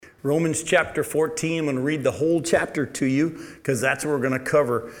Romans chapter 14, I'm going to read the whole chapter to you because that's what we're going to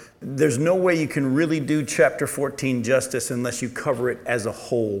cover. There's no way you can really do chapter 14 justice unless you cover it as a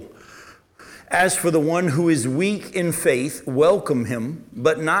whole. As for the one who is weak in faith, welcome him,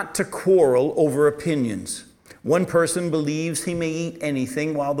 but not to quarrel over opinions. One person believes he may eat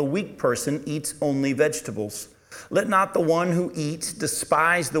anything, while the weak person eats only vegetables. Let not the one who eats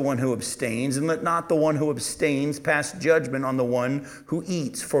despise the one who abstains, and let not the one who abstains pass judgment on the one who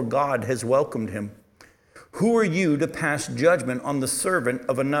eats, for God has welcomed him. Who are you to pass judgment on the servant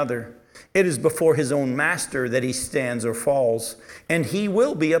of another? It is before his own master that he stands or falls, and he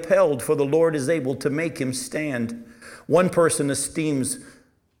will be upheld, for the Lord is able to make him stand. One person esteems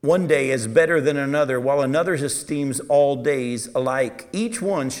one day as better than another, while another esteems all days alike. Each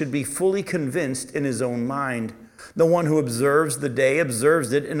one should be fully convinced in his own mind. The one who observes the day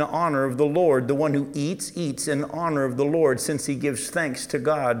observes it in honor of the Lord. The one who eats, eats in honor of the Lord, since he gives thanks to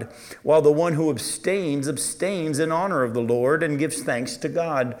God. While the one who abstains, abstains in honor of the Lord and gives thanks to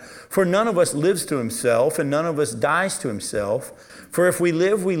God. For none of us lives to himself, and none of us dies to himself. For if we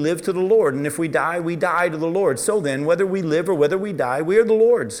live to the Lord, and if we die to the Lord. So then, whether we live or whether we die, we are the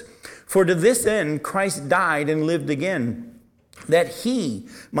Lord's. For to this end Christ died and lived again, that he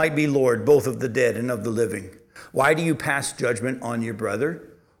might be Lord both of the dead and of the living. Why do you pass judgment on your brother?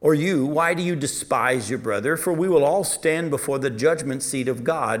 Or you, why do you despise your brother? For we will all stand before the judgment seat of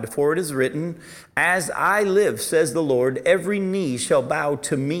God. For it is written, as I live, says the Lord, every knee shall bow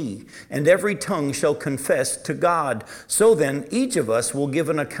to me, and every tongue shall confess to God. So then, each of us will give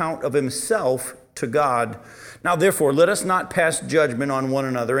an account of himself to God. Now therefore, let us not pass judgment on one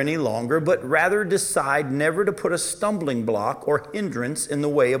another any longer, but rather decide never to put a stumbling block or hindrance in the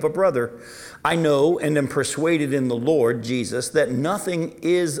way of a brother. I know and am persuaded in the Lord Jesus that nothing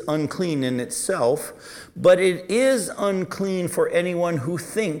is unclean in itself, but it is unclean for anyone who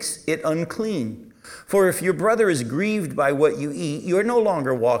thinks it unclean. For if your brother is grieved by what you eat, you are no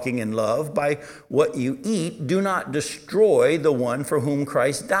longer walking in love. By what you eat, do not destroy the one for whom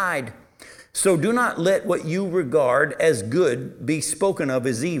Christ died. So do not let what you regard as good be spoken of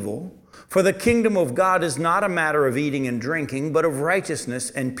as evil. For the kingdom of God is not a matter of eating and drinking, but of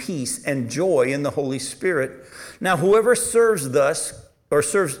righteousness and peace and joy in the Holy Spirit. Now whoever thus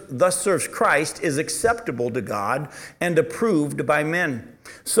serves Christ is acceptable to God and approved by men.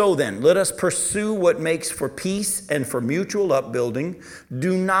 So then, let us pursue what makes for peace and for mutual upbuilding.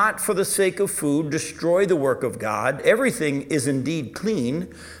 Do not, for the sake of food, destroy the work of God. Everything is indeed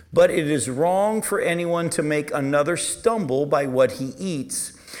clean, but it is wrong for anyone to make another stumble by what he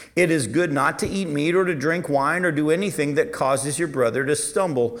eats. It is good not to eat meat or to drink wine or do anything that causes your brother to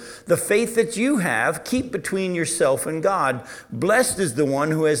stumble. The faith that you have, keep between yourself and God. Blessed is the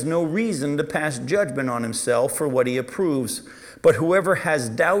one who has no reason to pass judgment on himself for what he approves. But whoever has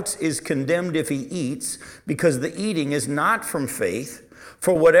doubts is condemned if he eats, because the eating is not from faith.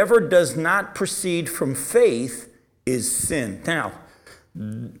 For whatever does not proceed from faith is sin. Now,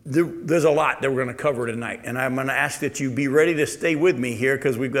 there's a lot that we're going to cover tonight, and I'm going to ask that you be ready to stay with me here,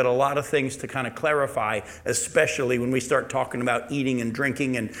 because we've got a lot of things to kind of clarify, especially when we start talking about eating and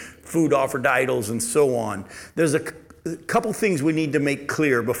drinking and food offered to idols and so on. There's a couple things we need to make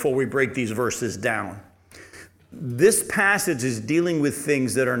clear before we break these verses down. This passage is dealing with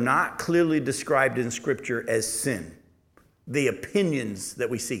things that are not clearly described in Scripture as sin. The opinions that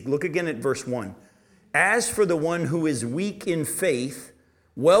we seek. Look again at verse 1. As for the one who is weak in faith,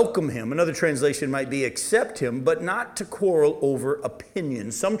 welcome him. Another translation might be accept him, but not to quarrel over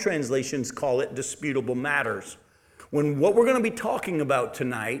opinions. Some translations call it disputable matters. What we're going to be talking about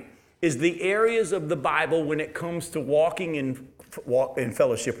tonight is the areas of the Bible when it comes to walking in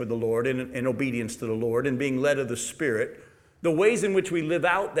fellowship with the Lord and in obedience to the Lord and being led of the Spirit. The ways in which we live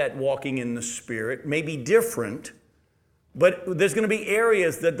out that walking in the Spirit may be different, but there's going to be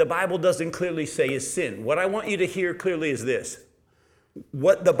areas that the Bible doesn't clearly say is sin. What I want you to hear clearly is this.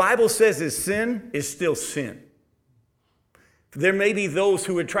 What the Bible says is sin is still sin. There may be those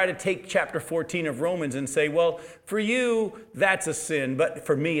who would try to take chapter 14 of Romans and say, well, for you, that's a sin, but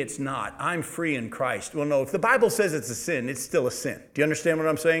for me, it's not. I'm free in Christ. Well, no, if the Bible says it's a sin, it's still a sin. Do you understand what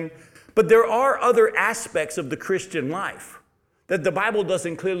I'm saying? But there are other aspects of the Christian life that the Bible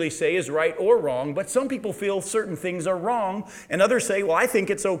doesn't clearly say is right or wrong, but some people feel certain things are wrong, and others say, well, I think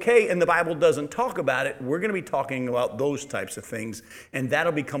it's okay, and the Bible doesn't talk about it. We're going to be talking about those types of things, and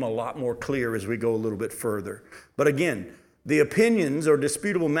that'll become a lot more clear as we go a little bit further. But again, the opinions or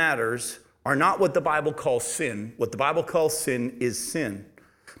disputable matters are not what the Bible calls sin. What the Bible calls sin is sin.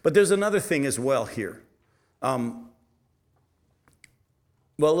 But there's another thing as well here. Well,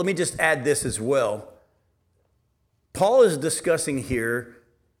 let me just add this as well. Paul is discussing here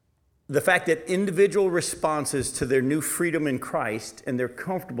the fact that individual responses to their new freedom in Christ and their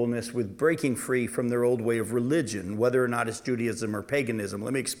comfortableness with breaking free from their old way of religion, whether or not it's Judaism or paganism.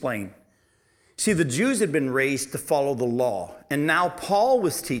 Let me explain. See, the Jews had been raised to follow the law, and now Paul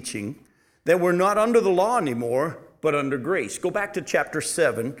was teaching that we're not under the law anymore, but under grace. Go back to chapter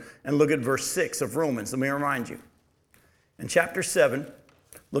 7 and look at verse 6 of Romans. Let me remind you. In chapter 7,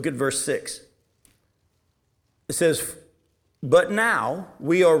 look at verse 6. It says, "But now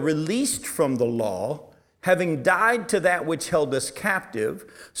we are released from the law, having died to that which held us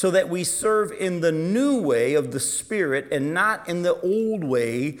captive, so that we serve in the new way of the Spirit and not in the old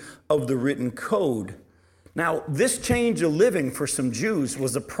way of the written code." Now, this change of living for some Jews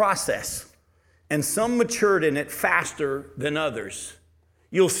was a process, and some matured in it faster than others.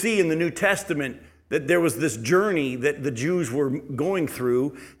 You'll see in the New Testament that there was this journey that the Jews were going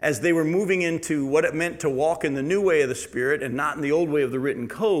through as they were moving into what it meant to walk in the new way of the Spirit and not in the old way of the written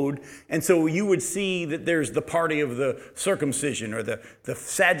code. And so you would see that there's the party of the circumcision or the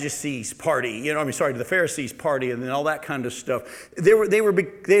Sadducees party, the Pharisees party, and then all that kind of stuff.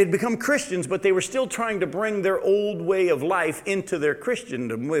 They had become Christians, but they were still trying to bring their old way of life into their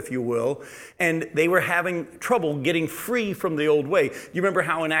Christendom, if you will, and they were having trouble getting free from the old way. You remember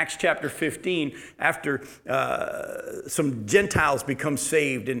how in Acts chapter 15, after some Gentiles become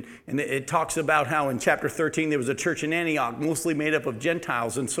saved, and it talks about how in chapter 13 there was a church in Antioch mostly made up of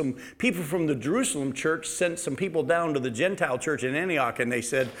Gentiles, and some people from the Jerusalem church sent some people down to the Gentile church in Antioch, and they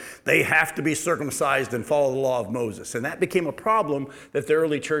said they have to be circumcised and follow the law of Moses. And that became a problem that the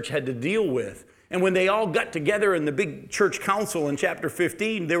early church had to deal with. And when they all got together in the big church council in chapter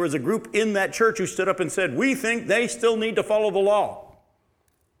 15, there was a group in that church who stood up and said, "We think they still need to follow the law."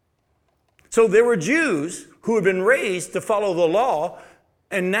 So there were Jews who had been raised to follow the law,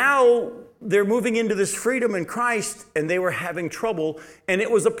 and now they're moving into this freedom in Christ, and they were having trouble. And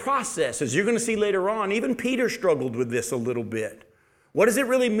it was a process. As you're going to see later on, even Peter struggled with this a little bit. What does it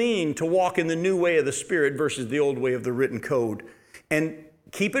really mean to walk in the new way of the Spirit versus the old way of the written code? And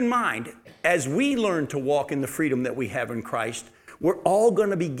keep in mind, as we learn to walk in the freedom that we have in Christ, we're all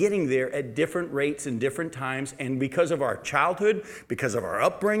going to be getting there at different rates and different times. And because of our childhood, because of our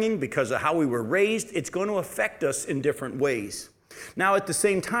upbringing, because of how we were raised, it's going to affect us in different ways. Now, at the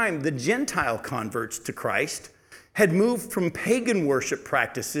same time, the Gentile converts to Christ had moved from pagan worship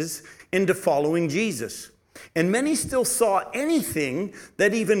practices into following Jesus. And many still saw anything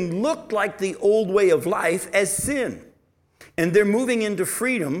that even looked like the old way of life as sin. And they're moving into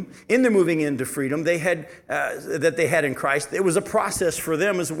freedom. In their moving into freedom, they had in Christ, it was a process for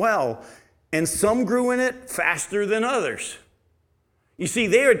them as well. And some grew in it faster than others. You see,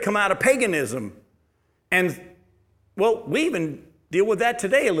 they had come out of paganism. And, well, we even deal with that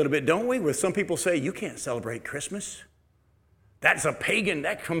today a little bit, don't we? Where some people say, you can't celebrate Christmas.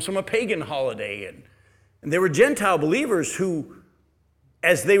 That comes from a pagan holiday. And there were Gentile believers who,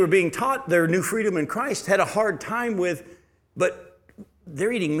 as they were being taught their new freedom in Christ, had a hard time with, but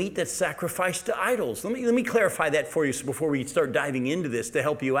they're eating meat that's sacrificed to idols. Let me clarify that for you before we start diving into this to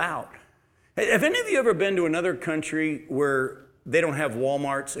help you out. Have any of you ever been to another country where they don't have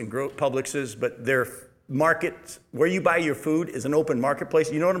Walmarts and Publixes, but their markets where you buy your food is an open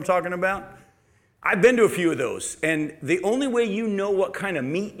marketplace? You know what I'm talking about? I've been to a few of those, and the only way you know what kind of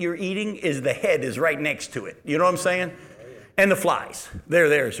meat you're eating is the head is right next to it. You know what I'm saying? And the flies, they're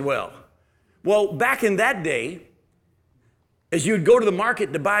there as well. Well, back in that day, as you'd go to the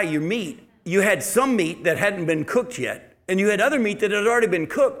market to buy your meat, you had some meat that hadn't been cooked yet, and you had other meat that had already been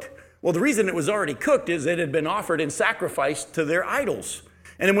cooked. Well, the reason it was already cooked is it had been offered and sacrificed to their idols.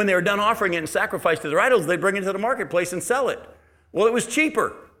 And then when they were done offering it and sacrificed to their idols, they'd bring it to the marketplace and sell it. Well, it was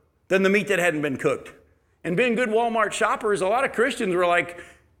cheaper than the meat that hadn't been cooked. And being good Walmart shoppers, a lot of Christians were like,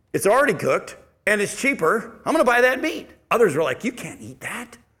 it's already cooked, and it's cheaper. I'm going to buy that meat. Others were like, you can't eat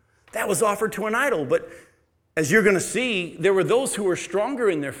that. That was offered to an idol. But as you're going to see, there were those who were stronger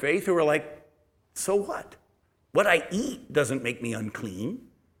in their faith who were like, so what? What I eat doesn't make me unclean.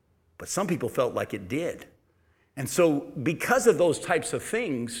 But some people felt like it did. And so because of those types of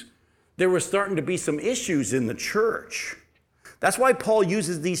things, there were starting to be some issues in the church. That's why Paul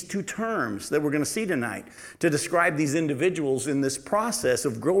uses these two terms that we're going to see tonight to describe these individuals in this process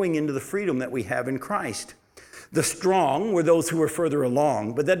of growing into the freedom that we have in Christ. The strong were those who were further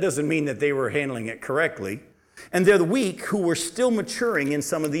along, but that doesn't mean that they were handling it correctly. And they're the weak who were still maturing in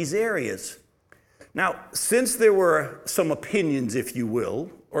some of these areas. Now, since there were some opinions, if you will,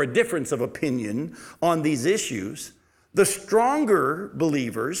 or a difference of opinion on these issues, the stronger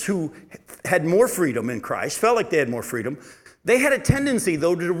believers who had more freedom in Christ, felt like they had more freedom, they had a tendency,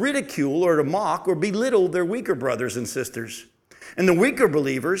 though, to ridicule or to mock or belittle their weaker brothers and sisters. And the weaker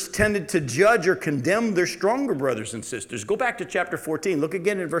believers tended to judge or condemn their stronger brothers and sisters. Go back to chapter 14. Look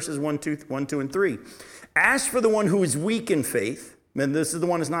again in verses 1, 2, and 3. As for the one who is weak in faith, and this is the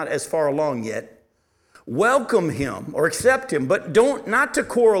one who's not as far along yet, welcome him or accept him, but not to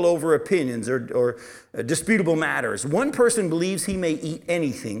quarrel over opinions or disputable matters. One person believes he may eat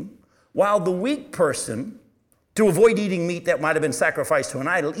anything, while the weak person, to avoid eating meat that might have been sacrificed to an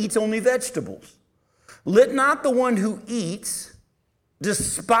idol, eats only vegetables. Let not the one who eats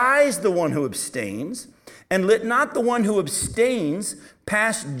despise the one who abstains, and let not the one who abstains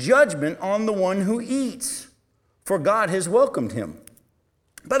pass judgment on the one who eats, for God has welcomed him.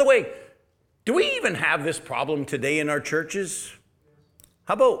 By the way, do we even have this problem today in our churches?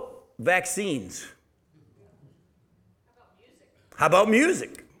 How about vaccines? How about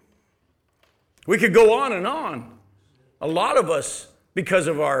music? We could go on and on. A lot of us, because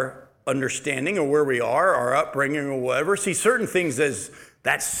of our understanding of where we are, our upbringing or whatever, see certain things as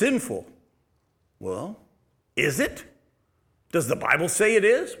that's sinful. Well, is it? Does the Bible say it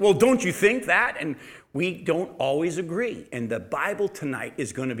is? Well, don't you think that? And we don't always agree. And the Bible tonight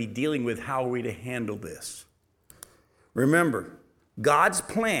is going to be dealing with how are we to handle this. Remember, God's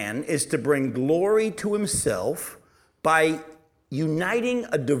plan is to bring glory to himself by uniting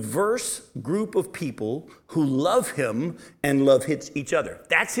a diverse group of people who love him and love each other.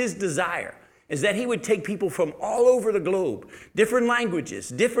 That's his desire, is that he would take people from all over the globe, different languages,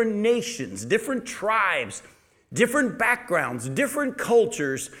 different nations, different tribes, different backgrounds, different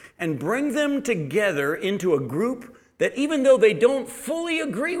cultures, and bring them together into a group that even though they don't fully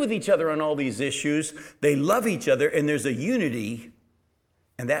agree with each other on all these issues, they love each other and there's a unity,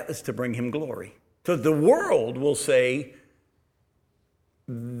 and that is to bring him glory. So the world will say,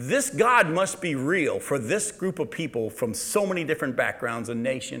 this God must be real for this group of people from so many different backgrounds and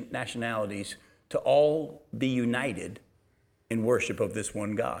nationalities to all be united in worship of this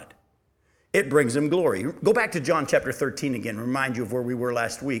one God. It brings him glory. Go back to John chapter 13 again, remind you of where we were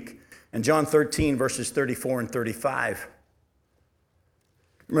last week. And John 13, verses 34 and 35.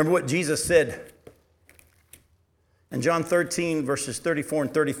 Remember what Jesus said. In John 13, verses 34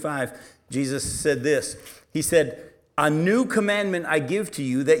 and 35, Jesus said this. He said, a new commandment I give to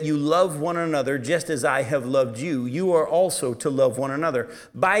you, that you love one another just as I have loved you. You are also to love one another.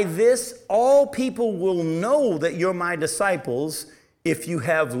 By this, all people will know that you're my disciples if you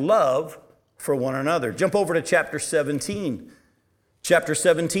have love for one another. Jump over to chapter 17. Chapter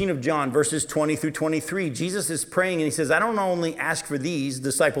 17 of John, verses 20 through 23. Jesus is praying and he says, I don't only ask for these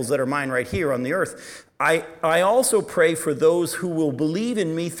disciples that are mine right here on the earth. I also pray for those who will believe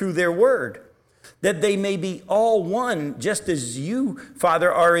in me through their word, that they may be all one, just as you,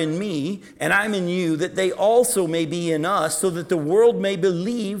 Father, are in me, and I'm in you, that they also may be in us, so that the world may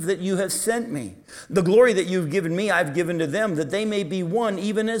believe that you have sent me. The glory that you've given me, I've given to them, that they may be one,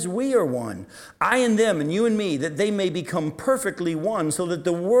 even as we are one. I and them, and you and me, that they may become perfectly one, so that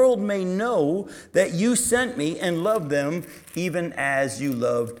the world may know that you sent me and loved them, even as you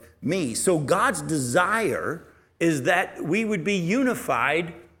loved me. So God's desire is that we would be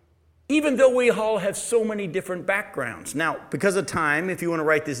unified, even though we all have so many different backgrounds. Now, because of time, if you want to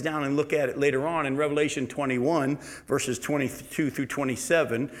write this down and look at it later on, in Revelation 21, verses 22 through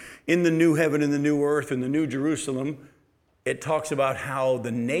 27, in the new heaven and the new earth and the new Jerusalem, it talks about how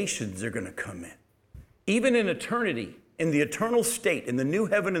the nations are going to come in. Even in eternity, in the eternal state, in the new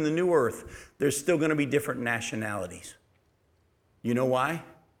heaven and the new earth, there's still going to be different nationalities. You know why?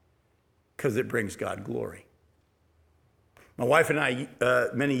 Because it brings God glory. My wife and I,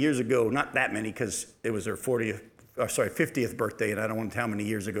 many years ago, not that many because it was her 50th birthday, and I don't want to tell how many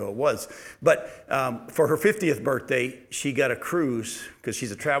years ago it was. But for her 50th birthday, she got a cruise because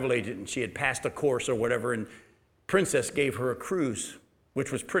she's a travel agent, and she had passed a course or whatever, and Princess gave her a cruise,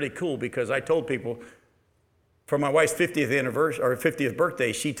 which was pretty cool because I told people for my wife's 50th anniversary or 50th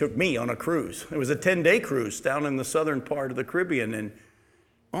birthday, she took me on a cruise. It was a 10-day cruise down in the southern part of the Caribbean, and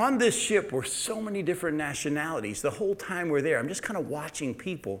on this ship were so many different nationalities. The whole time we're there, I'm just kind of watching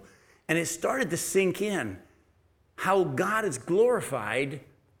people, and it started to sink in how God is glorified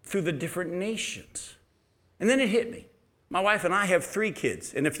through the different nations. And then it hit me. My wife and I have 3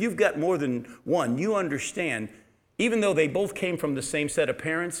 kids, and if you've got more than one, you understand, even though they both came from the same set of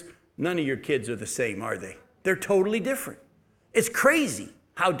parents, none of your kids are the same, are they? They're totally different. It's crazy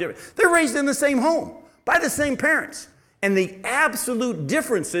how different. They're raised in the same home by the same parents. And the absolute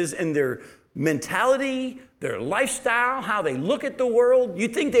differences in their mentality, their lifestyle, how they look at the world,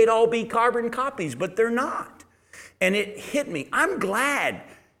 you'd think they'd all be carbon copies, but they're not. And it hit me. I'm glad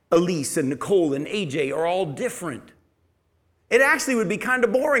Elise and Nicole and AJ are all different. It actually would be kind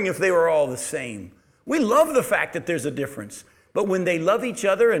of boring if they were all the same. We love the fact that there's a difference But when they love each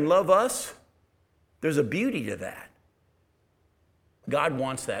other and love us, there's a beauty to that. God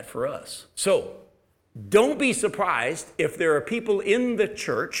wants that for us. So don't be surprised if there are people in the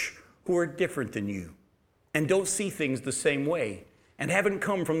church who are different than you and don't see things the same way and haven't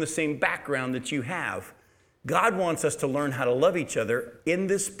come from the same background that you have. God wants us to learn how to love each other in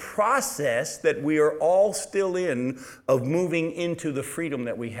this process that we are all still in of moving into the freedom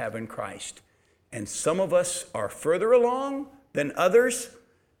that we have in Christ. And some of us are further along than others,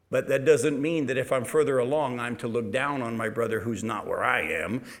 but that doesn't mean that if I'm further along, I'm to look down on my brother who's not where I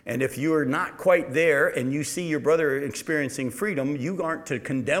am. And if you're not quite there and you see your brother experiencing freedom, you aren't to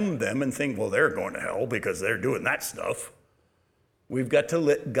condemn them and think, well, they're going to hell because they're doing that stuff. We've got to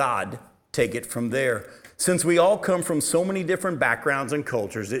let God take it from there. Since we all come from so many different backgrounds and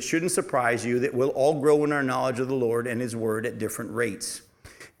cultures, it shouldn't surprise you that we'll all grow in our knowledge of the Lord and His Word at different rates.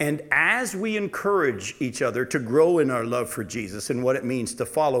 And as we encourage each other to grow in our love for Jesus and what it means to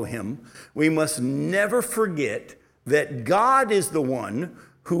follow Him, we must never forget that God is the one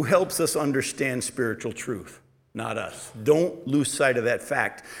who helps us understand spiritual truth, not us. Don't lose sight of that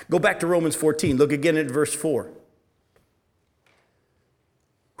fact. Go back to Romans 14. Look again at verse 4.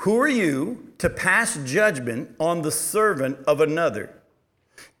 Who are you to pass judgment on the servant of another?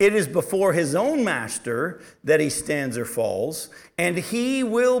 It is before his own master that he stands or falls, and he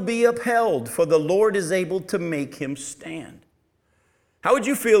will be upheld, for the Lord is able to make him stand. How would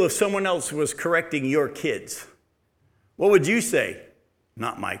you feel if someone else was correcting your kids? What would you say?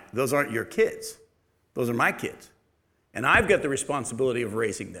 Those aren't your kids. Those are my kids. And I've got the responsibility of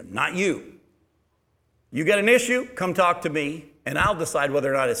raising them, not you. You got an issue? Come talk to me, and I'll decide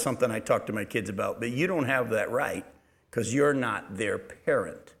whether or not it's something I talk to my kids about. But you don't have that right because you're not their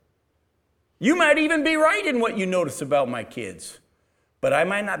parent. You might even be right in what you notice about my kids, but I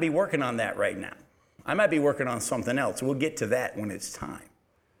might not be working on that right now. I might be working on something else. We'll get to that when it's time.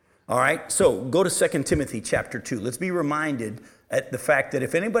 All right, so go to 2 Timothy chapter 2. Let's be reminded at the fact that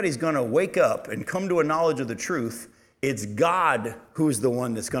if anybody's going to wake up and come to a knowledge of the truth, it's God who's the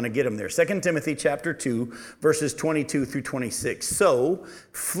one that's going to get them there. 2 Timothy chapter 2, verses 22 through 26. So,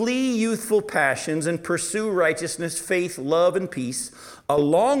 flee youthful passions and pursue righteousness, faith, love, and peace,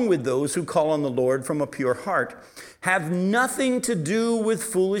 along with those who call on the Lord from a pure heart. Have nothing to do with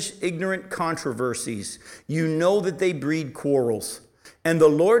foolish, ignorant controversies. You know that they breed quarrels. And the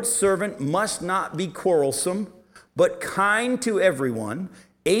Lord's servant must not be quarrelsome, but kind to everyone,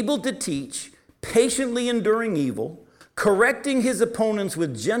 able to teach, patiently enduring evil, correcting his opponents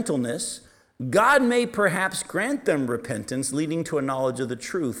with gentleness. God may perhaps grant them repentance, leading to a knowledge of the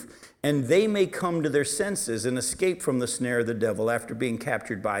truth, and they may come to their senses and escape from the snare of the devil after being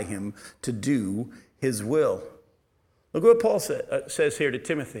captured by him to do his will. Look what Paul says here to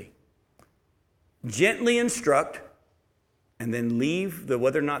Timothy. Gently instruct, and then leave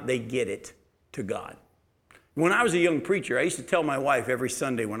whether or not they get it to God. When I was a young preacher, I used to tell my wife every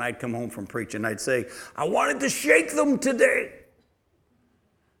Sunday when I'd come home from preaching, I'd say, I wanted to shake them today.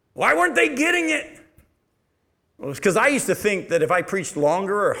 Why weren't they getting it? Well, it's because I used to think that if I preached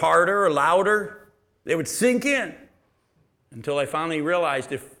longer or harder or louder, they would sink in. Until I finally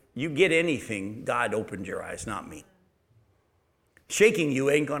realized if you get anything, God opened your eyes, not me. Shaking you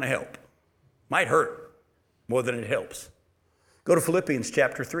ain't going to help. Might hurt more than it helps. Go to Philippians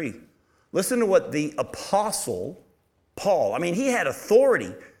chapter 3. Listen to what the apostle Paul, he had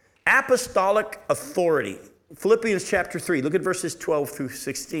authority, apostolic authority. Philippians chapter 3, look at verses 12 through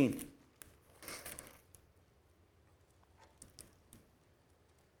 16.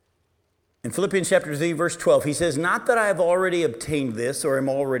 In Philippians chapter 3, verse 12, he says, not that I have already obtained this or am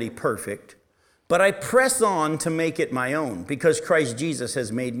already perfect, but I press on to make it my own, because Christ Jesus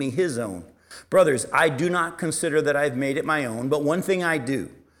has made me his own. Brothers, I do not consider that I've made it my own, but one thing I do,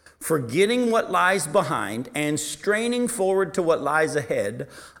 forgetting what lies behind and straining forward to what lies ahead,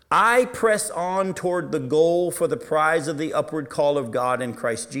 I press on toward the goal for the prize of the upward call of God in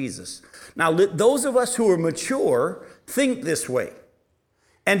Christ Jesus. Now, those of us who are mature think this way.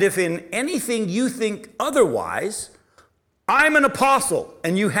 And if in anything you think otherwise, I'm an apostle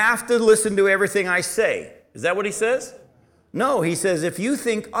and you have to listen to everything I say. Is that what he says? No, he says, if you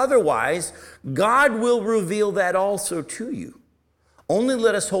think otherwise, God will reveal that also to you. Only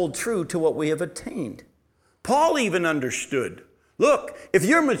let us hold true to what we have attained. Paul even understood. Look, if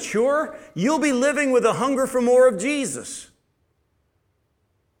you're mature, you'll be living with a hunger for more of Jesus.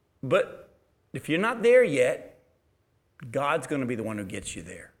 But if you're not there yet, God's going to be the one who gets you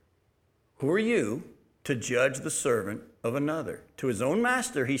there. Who are you to judge the servant of another? To his own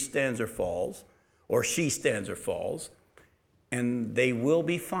master he stands or falls, or she stands or falls, and they will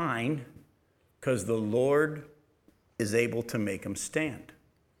be fine because the Lord is able to make them stand.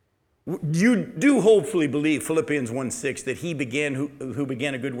 You do hopefully believe Philippians 1:6 that he who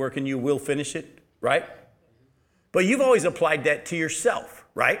began a good work in you will finish it, right? But you've always applied that to yourself,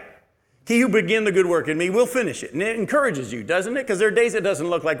 right? He who began the good work in me will finish it. And it encourages you, doesn't it? Because there are days it doesn't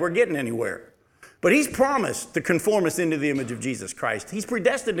look like we're getting anywhere. But he's promised to conform us into the image of Jesus Christ. He's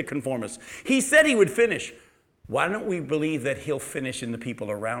predestined to conform us. He said he would finish. Why don't we believe that he'll finish in the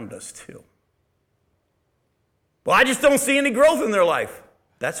people around us too? Well, I just don't see any growth in their life.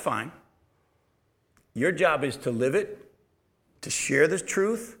 That's fine. Your job is to live it, to share the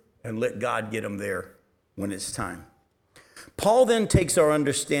truth, and let God get them there when it's time. Paul then takes our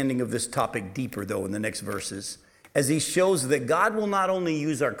understanding of this topic deeper, though, in the next verses, as he shows that God will not only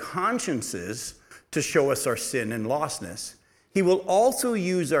use our consciences to show us our sin and lostness, he will also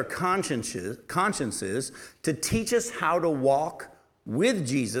use our consciences to teach us how to walk with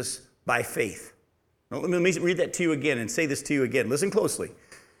Jesus by faith. Now, let me read that to you again and say this to you again. Listen closely.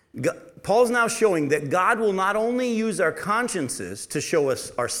 Paul's now showing that God will not only use our consciences to show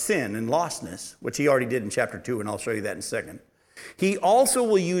us our sin and lostness, which he already did in chapter 2, and I'll show you that in a second. He also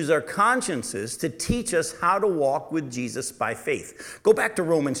will use our consciences to teach us how to walk with Jesus by faith. Go back to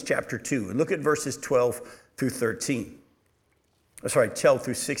Romans chapter 2 and look at verses 12 through 16.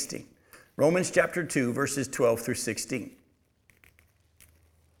 Romans chapter 2, verses 12 through 16.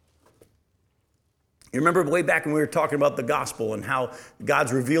 You remember way back when we were talking about the gospel and how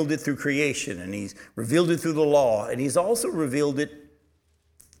God's revealed it through creation, and he's revealed it through the law, and he's also revealed it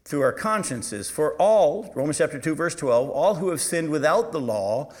through our consciences. For all, Romans chapter 2, verse 12, all who have sinned without the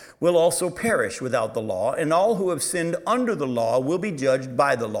law will also perish without the law, and all who have sinned under the law will be judged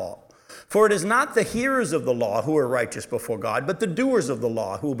by the law. For it is not the hearers of the law who are righteous before God, but the doers of the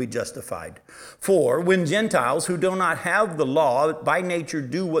law who will be justified. For when Gentiles who do not have the law by nature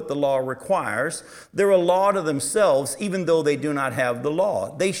do what the law requires, they're a law to themselves, even though they do not have the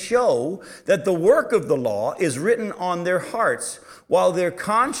law. They show that the work of the law is written on their hearts, while their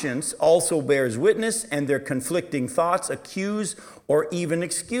conscience also bears witness, and their conflicting thoughts accuse or even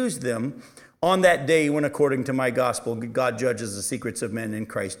excuse them on that day when, according to my gospel, God judges the secrets of men in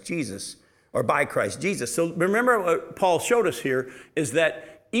Christ Jesus, or by Christ Jesus. So remember what Paul showed us here is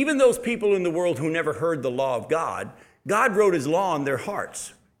that even those people in the world who never heard the law of God, God wrote his law on their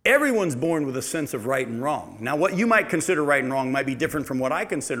hearts. Everyone's born with a sense of right and wrong. Now, what you might consider right and wrong might be different from what I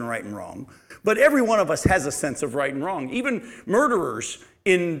consider right and wrong, but every one of us has a sense of right and wrong. Even murderers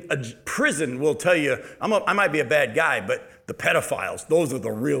in a prison will tell you, I might be a bad guy, but the pedophiles, those are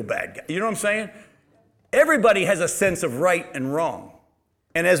the real bad guys. You know what I'm saying? Everybody has a sense of right and wrong.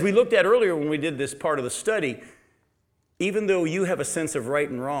 And as we looked at earlier when we did this part of the study, even though you have a sense of right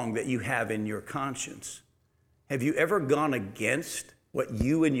and wrong that you have in your conscience, have you ever gone against what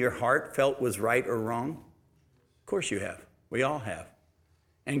you in your heart felt was right or wrong? Of course you have. We all have.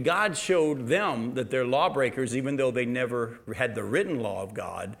 And God showed them that they're lawbreakers, even though they never had the written law of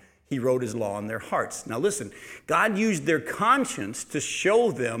God. He wrote his law in their hearts. Now listen, God used their conscience to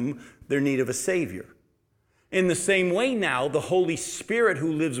show them their need of a Savior. In the same way now, the Holy Spirit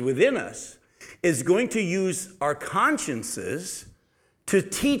who lives within us is going to use our consciences to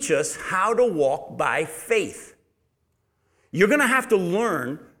teach us how to walk by faith. You're going to have to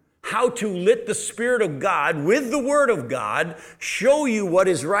learn how to let the Spirit of God, with the Word of God, show you what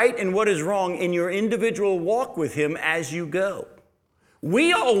is right and what is wrong in your individual walk with him as you go.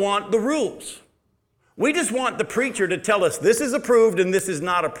 We all want the rules. We just want the preacher to tell us this is approved and this is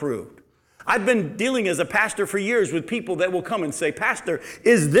not approved. I've been dealing as a pastor for years with people that will come and say, Pastor,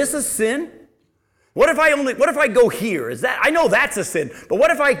 is this a sin? What if I go here? I know that's a sin, but what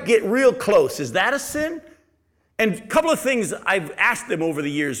if I get real close? Is that a sin? And a couple of things I've asked them over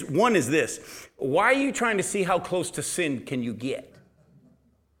the years. One is this: why are you trying to see how close to sin can you get?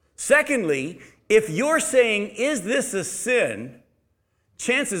 Secondly, if you're saying, is this a sin?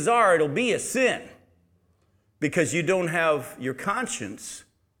 Chances are it'll be a sin because you don't have your conscience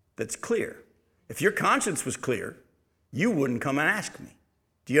that's clear. If your conscience was clear, you wouldn't come and ask me.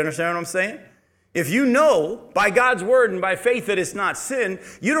 Do you understand what I'm saying? If you know by God's word and by faith that it's not sin,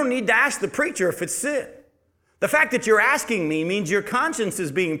 you don't need to ask the preacher if it's sin. The fact that you're asking me means your conscience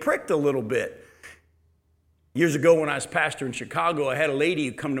is being pricked a little bit. Years ago when I was pastor in Chicago, I had a lady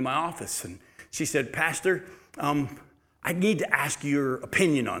who come to my office and she said, Pastor, I need to ask your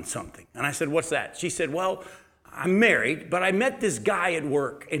opinion on something. And I said, what's that? She said, well, I'm married, but I met this guy at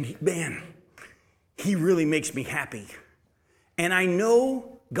work and he really makes me happy. And I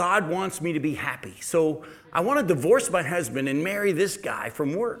know God wants me to be happy. So I want to divorce my husband and marry this guy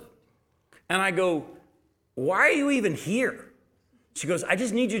from work. And I go, why are you even here? She goes, I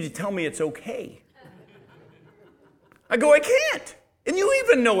just need you to tell me it's okay. I go, I can't. And you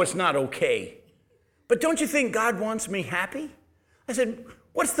even know it's not okay. But don't you think God wants me happy? I said,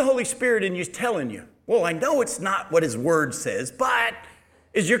 what's the Holy Spirit in you telling you? Well, I know it's not what his word says, but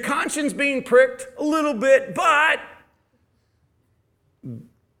is your conscience being pricked? A little bit, but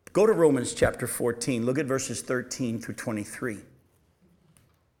go to Romans chapter 14. Look at verses 13 through 23.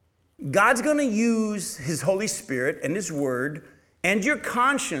 God's going to use his Holy Spirit and his word and your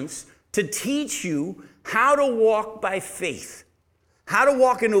conscience to teach you how to walk by faith, how to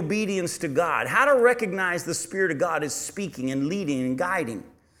walk in obedience to God, how to recognize the Spirit of God is speaking and leading and guiding.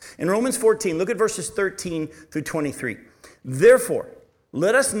 In Romans 14, look at verses 13 through 23. Therefore,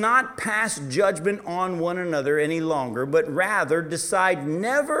 let us not pass judgment on one another any longer, but rather decide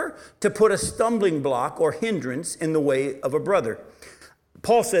never to put a stumbling block or hindrance in the way of a brother.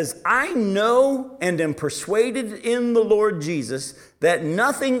 Paul says, I know and am persuaded in the Lord Jesus that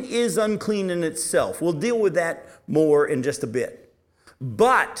nothing is unclean in itself. We'll deal with that more in just a bit.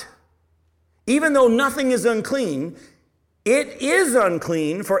 But even though nothing is unclean, it is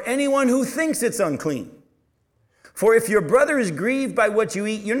unclean for anyone who thinks it's unclean. For if your brother is grieved by what you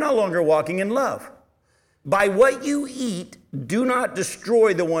eat, you're no longer walking in love. By what you eat, do not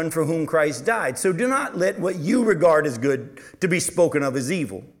destroy the one for whom Christ died. So do not let what you regard as good to be spoken of as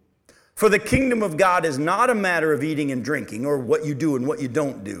evil. For the kingdom of God is not a matter of eating and drinking, or what you do and what you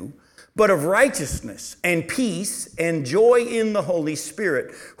don't do, but of righteousness and peace and joy in the Holy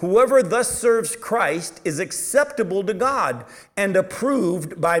Spirit. Whoever thus serves Christ is acceptable to God and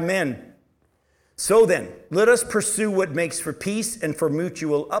approved by men. So then, let us pursue what makes for peace and for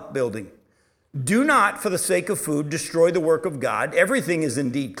mutual upbuilding. Do not, for the sake of food, destroy the work of God. Everything is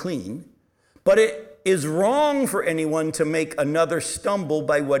indeed clean, but it is wrong for anyone to make another stumble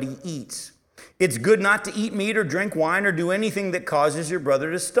by what he eats. It's good not to eat meat or drink wine or do anything that causes your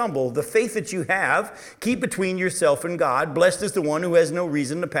brother to stumble. The faith that you have, keep between yourself and God. Blessed is the one who has no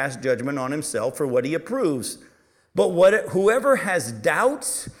reason to pass judgment on himself for what he approves. But whoever has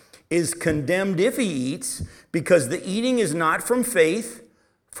doubts is condemned if he eats, because the eating is not from faith.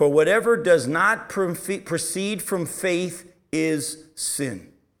 For whatever does not proceed from faith is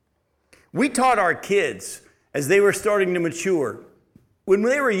sin. We taught our kids as they were starting to mature. When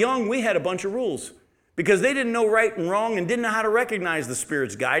they were young, we had a bunch of rules because they didn't know right and wrong and didn't know how to recognize the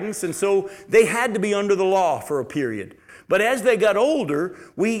Spirit's guidance. And so they had to be under the law for a period. But as they got older,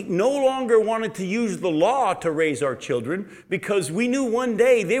 we no longer wanted to use the law to raise our children because we knew one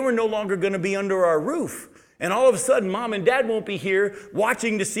day they were no longer going to be under our roof. And all of a sudden, mom and dad won't be here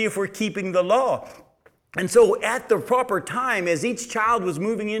watching to see if we're keeping the law. And so at the proper time, as each child was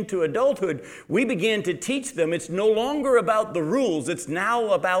moving into adulthood, we began to teach them it's no longer about the rules. It's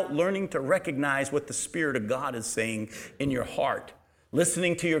now about learning to recognize what the Spirit of God is saying in your heart,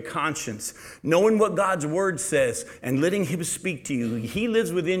 listening to your conscience, knowing what God's word says, and letting him speak to you. He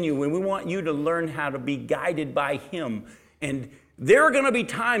lives within you, and we want you to learn how to be guided by him. And there are going to be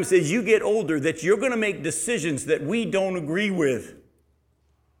times as you get older that you're going to make decisions that we don't agree with.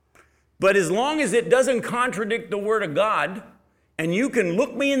 But as long as it doesn't contradict the Word of God, and you can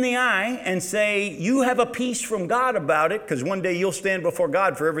look me in the eye and say, you have a peace from God about it, because one day you'll stand before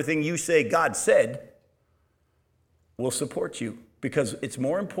God for everything you say God said, we'll support you. Because it's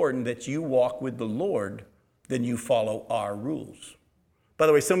more important that you walk with the Lord than you follow our rules. By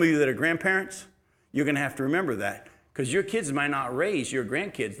the way, some of you that are grandparents, you're going to have to remember that. Because your kids might not raise your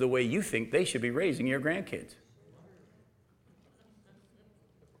grandkids the way you think they should be raising your grandkids.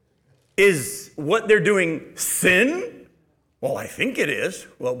 Is what they're doing sin? Well, I think it is.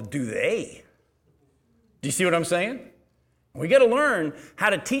 Well, do they? Do you see what I'm saying? We got to learn how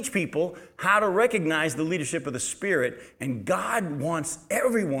to teach people how to recognize the leadership of the Spirit. And God wants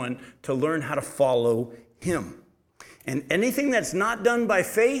everyone to learn how to follow him. And anything that's not done by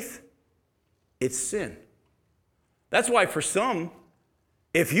faith, it's sin. That's why for some,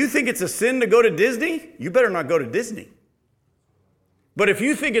 if you think it's a sin to go to Disney, you better not go to Disney. But if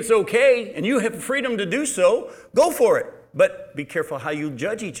you think it's okay and you have freedom to do so, go for it. But be careful how you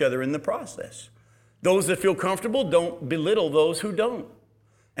judge each other in the process. Those that feel comfortable, don't belittle those who don't.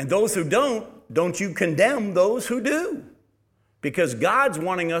 And those who don't you condemn those who do. Because God's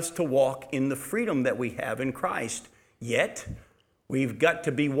wanting us to walk in the freedom that we have in Christ. Yet, we've got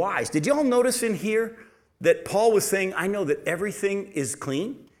to be wise. Did y'all notice in here that Paul was saying, I know that everything is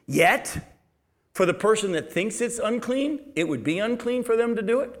clean, yet for the person that thinks it's unclean, it would be unclean for them to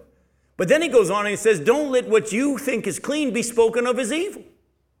do it. But then he goes on and he says, don't let what you think is clean be spoken of as evil.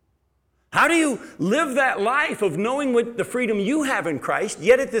 How do you live that life of knowing what the freedom you have in Christ,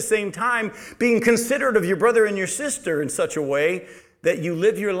 yet at the same time being considerate of your brother and your sister in such a way that you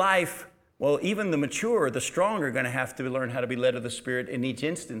live your life Well, even the mature, the strong are going to have to learn how to be led of the Spirit in each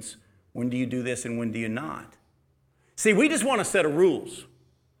instance. When do you do this and when do you not? See, we just want a set of rules.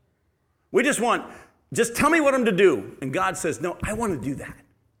 We just tell me what I'm to do. And God says, no, I want to do that.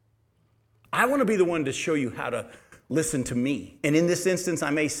 I want to be the one to show you how to listen to me. And in this instance, I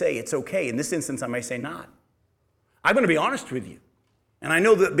may say it's okay. In this instance, I may say not. I'm going to be honest with you. And I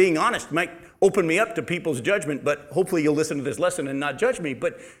know that being honest might open me up to people's judgment, but hopefully you'll listen to this lesson and not judge me.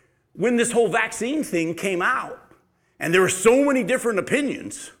 But when this whole vaccine thing came out, and there were so many different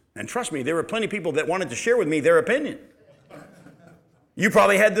opinions, and trust me, there were plenty of people that wanted to share with me their opinion. You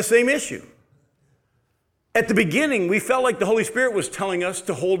probably had the same issue. At the beginning, we felt like the Holy Spirit was telling us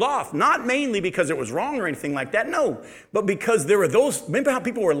to hold off, not mainly because it was wrong or anything like that, no, but because there were those, remember how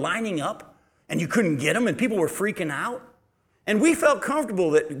people were lining up and you couldn't get them and people were freaking out? And we felt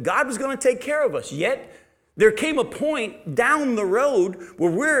comfortable that God was going to take care of us. Yet, there came a point down the road where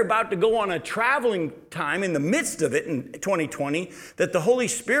we're about to go on a traveling time in the midst of it in 2020 that the Holy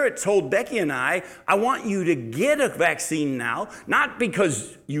Spirit told Becky and I want you to get a vaccine now, not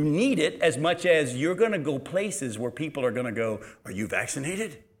because you need it as much as you're going to go places where people are going to go, are you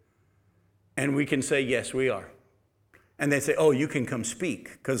vaccinated? And we can say, yes, we are. And they say, oh, you can come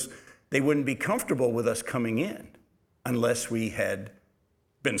speak, because they wouldn't be comfortable with us coming in unless we had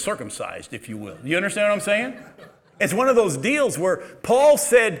been circumcised, if you will. You understand what I'm saying? It's one of those deals where Paul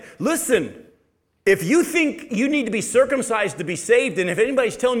said, listen, if you think you need to be circumcised to be saved, and if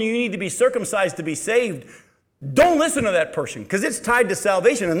anybody's telling you need to be circumcised to be saved, don't listen to that person, because it's tied to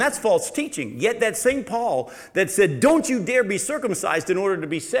salvation, and that's false teaching. Yet that same Paul that said, don't you dare be circumcised in order to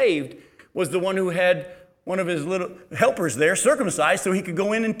be saved, was the one who had one of his little helpers there circumcised so he could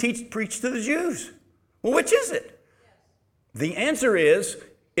go in and preach to the Jews. Well, which is it? The answer is,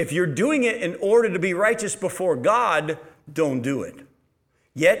 if you're doing it in order to be righteous before God, don't do it.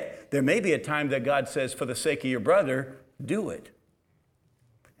 Yet, there may be a time that God says, for the sake of your brother, do it.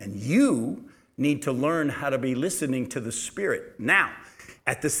 And you need to learn how to be listening to the Spirit. Now,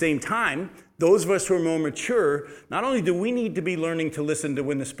 at the same time, those of us who are more mature, not only do we need to be learning to listen to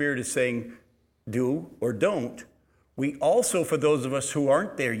when the Spirit is saying, do or don't, we also, for those of us who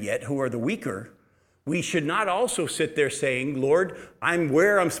aren't there yet, who are the weaker, we should not also sit there saying, Lord, I'm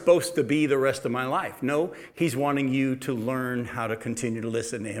where I'm supposed to be the rest of my life. No, he's wanting you to learn how to continue to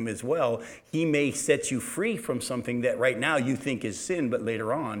listen to him as well. He may set you free from something that right now you think is sin, but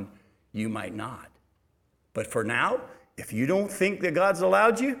later on you might not. But for now, if you don't think that God's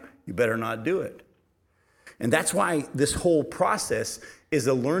allowed you, you better not do it. And that's why this whole process is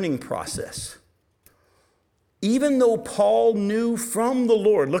a learning process. Even though Paul knew from the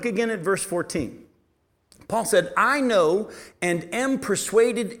Lord, look again at verse 14. Paul said, I know and am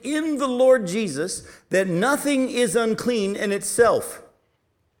persuaded in the Lord Jesus that nothing is unclean in itself.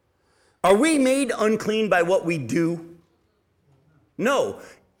 Are we made unclean by what we do? No.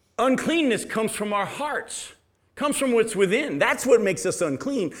 Uncleanness comes from our hearts, comes from what's within. That's what makes us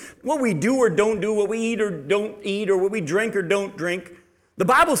unclean. What we do or don't do, what we eat or don't eat, or what we drink or don't drink. The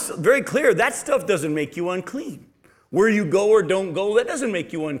Bible's very clear. That stuff doesn't make you unclean. Where you go or don't go, that doesn't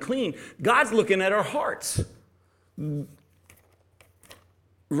make you unclean. God's looking at our hearts.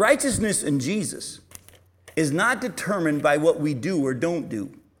 Righteousness in Jesus is not determined by what we do or don't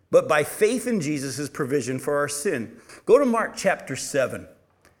do, but by faith in Jesus' provision for our sin. Go to Mark chapter 7.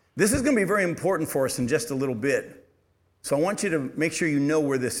 This is going to be very important for us in just a little bit. So I want you to make sure you know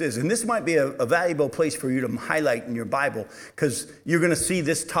where this is. And this might be a valuable place for you to highlight in your Bible, because you're going to see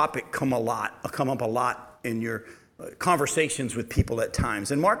this topic come up a lot in your conversations with people at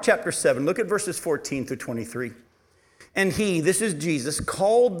times. In Mark chapter 7, look at verses 14 through 23. And he, this is Jesus,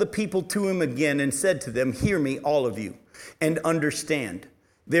 called the people to him again and said to them, hear me, all of you, and understand.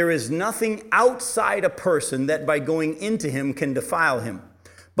 There is nothing outside a person that by going into him can defile him.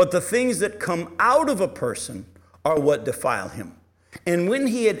 But the things that come out of a person are what defile him. And when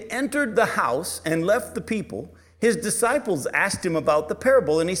he had entered the house and left the people, his disciples asked him about the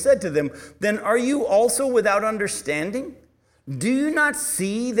parable, and he said to them, then are you also without understanding? Do you not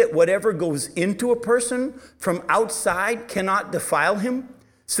see that whatever goes into a person from outside cannot defile him,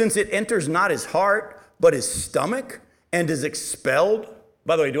 since it enters not his heart, but his stomach, and is expelled?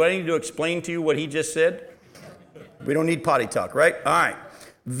 By the way, do I need to explain to you what he just said? We don't need potty talk, right? All right.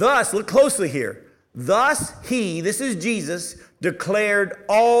 Thus, look closely here. Thus he, this is Jesus, declared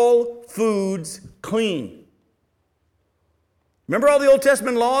all foods clean. Remember all the Old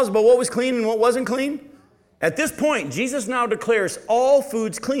Testament laws about what was clean and what wasn't clean? At this point, Jesus now declares all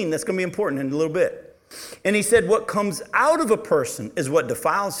foods clean. That's going to be important in a little bit. And he said, what comes out of a person is what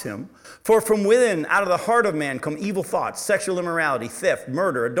defiles him. For from within, out of the heart of man, come evil thoughts, sexual immorality, theft,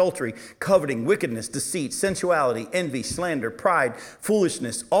 murder, adultery, coveting, wickedness, deceit, sensuality, envy, slander, pride,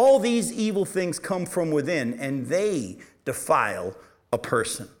 foolishness. All these evil things come from within, and they defile a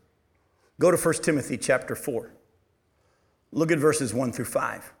person. Go to 1 Timothy chapter 4. Look at verses 1 through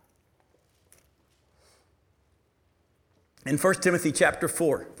 5. In 1 Timothy chapter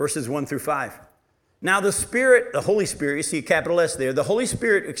 4, verses 1 through 5. Now the Spirit, the Holy Spirit, you see a capital S there, the Holy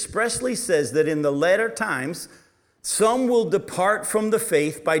Spirit expressly says that in the latter times, some will depart from the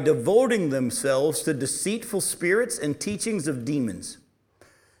faith by devoting themselves to deceitful spirits and teachings of demons,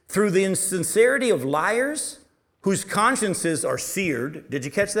 through the insincerity of liars, whose consciences are seared. Did you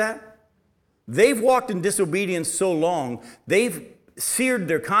catch that? They've walked in disobedience so long, they've seared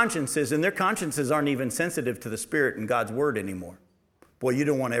their consciences, and their consciences aren't even sensitive to the Spirit and God's Word anymore. Boy, you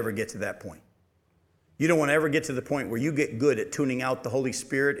don't want to ever get to that point. You don't want to ever get to the point where you get good at tuning out the Holy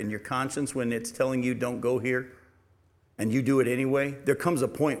Spirit and your conscience when it's telling you don't go here, and you do it anyway. There comes a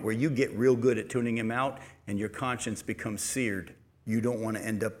point where you get real good at tuning him out and your conscience becomes seared. You don't want to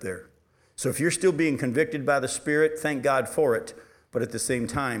end up there. So if you're still being convicted by the Spirit, thank God for it, but at the same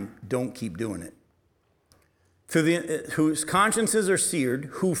time, don't keep doing it. Whose consciences are seared,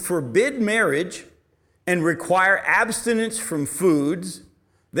 who forbid marriage and require abstinence from foods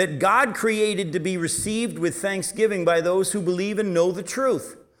that God created to be received with thanksgiving by those who believe and know the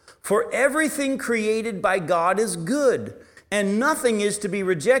truth. For everything created by God is good, and nothing is to be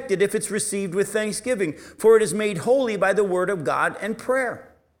rejected if it's received with thanksgiving, for it is made holy by the word of God and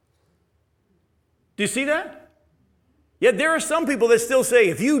prayer. Do you see that? Yet there are some people that still say,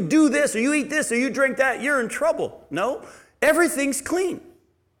 if you do this, or you eat this, or you drink that, you're in trouble. No, everything's clean.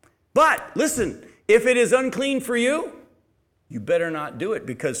 But listen, if it is unclean for you, you better not do it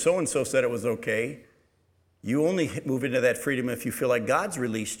because so-and-so said it was okay. You only move into that freedom if you feel like God's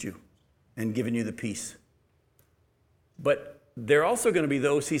released you and given you the peace. But there are also going to be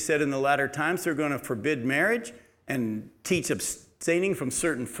those, he said, in the latter times, they're going to forbid marriage and teach abstaining from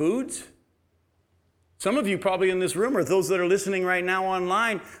certain foods. Some of you probably in this room, or those that are listening right now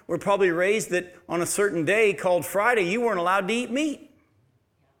online, were probably raised that on a certain day called Friday, you weren't allowed to eat meat.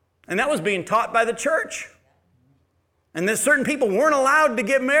 And that was being taught by the church. And that certain people weren't allowed to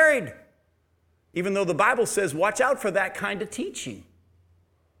get married, even though the Bible says, watch out for that kind of teaching.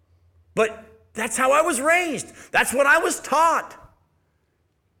 But that's how I was raised. That's what I was taught.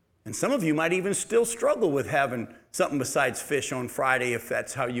 And some of you might even still struggle with having something besides fish on Friday if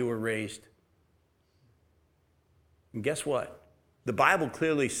that's how you were raised. And guess what? The Bible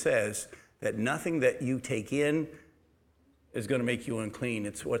clearly says that nothing that you take in is going to make you unclean.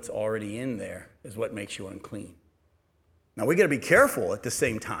 It's what's already in there is what makes you unclean. Now, we got to be careful at the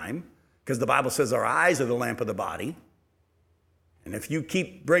same time because the Bible says our eyes are the lamp of the body. And if you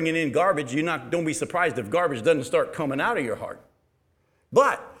keep bringing in garbage, don't be surprised if garbage doesn't start coming out of your heart.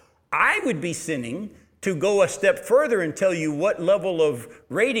 But I would be sinning to go a step further and tell you what level of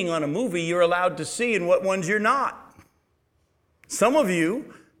rating on a movie you're allowed to see and what ones you're not. Some of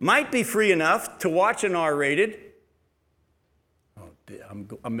you might be free enough to watch an R-rated. Oh,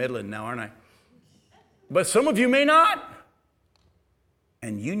 I'm meddling now, aren't I? But some of you may not.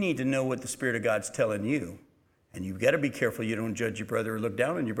 And you need to know what the Spirit of God's telling you. And you've got to be careful you don't judge your brother or look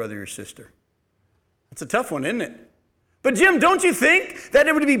down on your brother or your sister. It's a tough one, isn't it? But Jim, don't you think that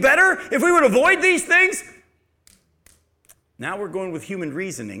it would be better if we would avoid these things? Now we're going with human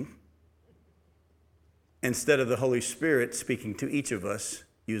reasoning instead of the Holy Spirit speaking to each of us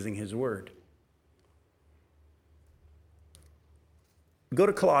using His Word. Go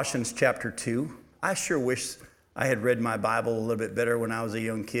to Colossians chapter 2. I sure wish I had read my Bible a little bit better when I was a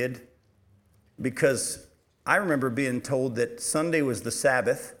young kid, because I remember being told that Sunday was the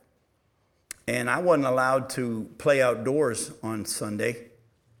Sabbath, and I wasn't allowed to play outdoors on Sunday.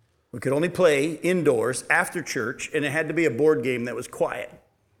 We could only play indoors after church, and it had to be a board game that was quiet.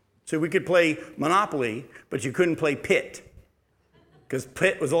 So we could play Monopoly, but you couldn't play Pit, because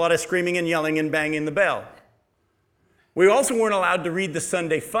Pit was a lot of screaming and yelling and banging the bell. We also weren't allowed to read the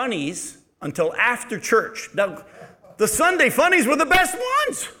Sunday funnies until after church. Now, the Sunday funnies were the best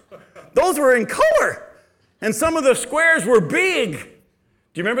ones. Those were in color. And some of the squares were big. Do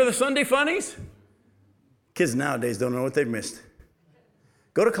you remember the Sunday funnies? Kids nowadays don't know what they've missed.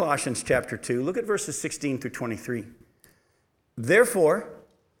 Go to Colossians chapter 2. Look at verses 16 through 23. Therefore,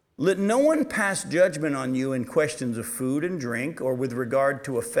 let no one pass judgment on you in questions of food and drink, or with regard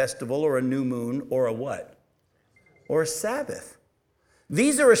to a festival, or a new moon, or a what? Or a Sabbath.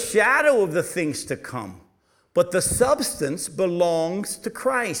 These are a shadow of the things to come, but the substance belongs to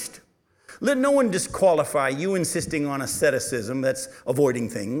Christ. Let no one disqualify you insisting on asceticism, that's avoiding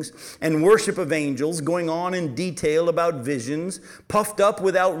things, and worship of angels, going on in detail about visions, puffed up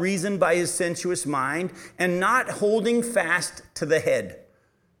without reason by his sensuous mind, and not holding fast to the head,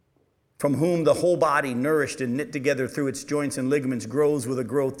 from whom the whole body, nourished and knit together through its joints and ligaments, grows with a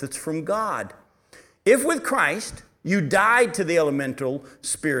growth that's from God. If with Christ you died to the elemental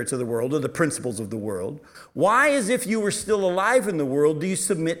spirits of the world, or the principles of the world, why, as if you were still alive in the world, do you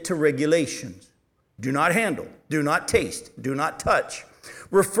submit to regulations? Do not handle, do not taste, do not touch,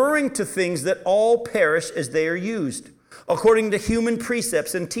 referring to things that all perish as they are used, according to human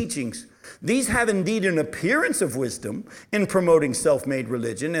precepts and teachings. These have indeed an appearance of wisdom in promoting self-made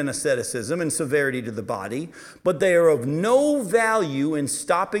religion and asceticism and severity to the body, but they are of no value in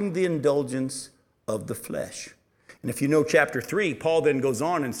stopping the indulgence of the flesh. And if you know chapter 3, Paul then goes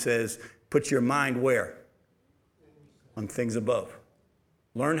on and says, put your mind where? On things above.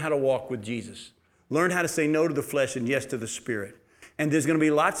 Learn how to walk with Jesus. Learn how to say no to the flesh and yes to the Spirit. And there's going to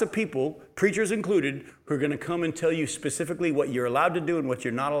be lots of people, preachers included, who are going to come and tell you specifically what you're allowed to do and what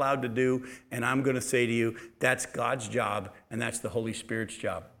you're not allowed to do. And I'm going to say to you, that's God's job and that's the Holy Spirit's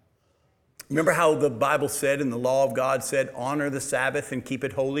job. Remember how the Bible said and the law of God said, honor the Sabbath and keep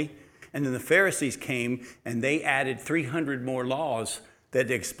it holy? And then the Pharisees came and they added 300 more laws that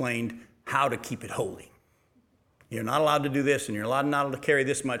explained how to keep it holy. You're not allowed to do this, and you're not allowed to carry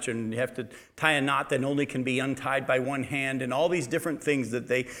this much, and you have to tie a knot that only can be untied by one hand, and all these different things that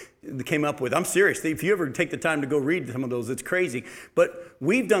they came up with. I'm serious. If you ever take the time to go read some of those, it's crazy. But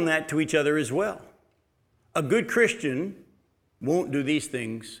we've done that to each other as well. A good Christian won't do these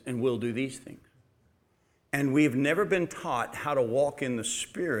things and will do these things. And we've never been taught how to walk in the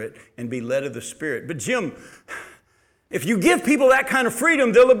Spirit and be led of the Spirit. But Jim, if you give people that kind of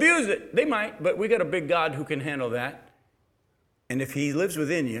freedom, they'll abuse it. They might, but we got a big God who can handle that. And if he lives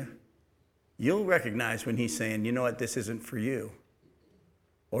within you, you'll recognize when he's saying, you know what, this isn't for you.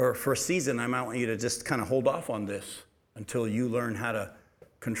 Or for a season, I might want you to just kind of hold off on this until you learn how to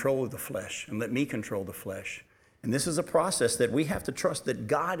control the flesh and let me control the flesh. And this is a process that we have to trust that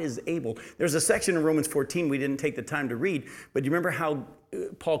God is able. There's a section in Romans 14 we didn't take the time to read, but you remember how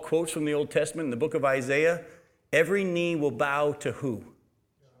Paul quotes from the Old Testament in the book of Isaiah? Every knee will bow to who?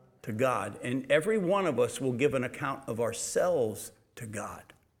 To God. And every one of us will give an account of ourselves to God.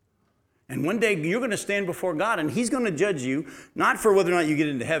 And one day you're going to stand before God and he's going to judge you, not for whether or not you get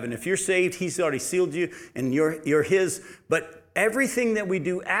into heaven. If you're saved, he's already sealed you and you're his. But everything that we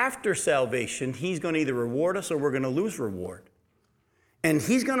do after salvation, he's going to either reward us or we're going to lose reward. And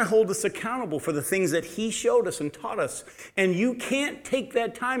he's going to hold us accountable for the things that he showed us and taught us. And you can't take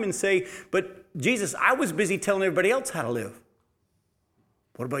that time and say, but Jesus, I was busy telling everybody else how to live.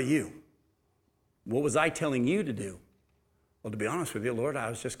 What about you? What was I telling you to do? Well, to be honest with you, Lord, I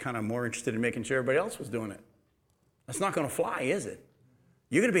was just kind of more interested in making sure everybody else was doing it. That's not going to fly, is it?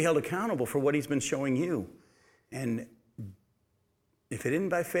 You're going to be held accountable for what he's been showing you. And if it isn't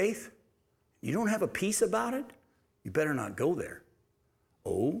by faith, you don't have a peace about it, you better not go there.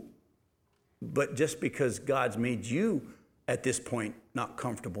 Oh, but just because God's made you at this point not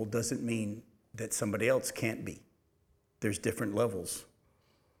comfortable doesn't mean that somebody else can't be. There's different levels.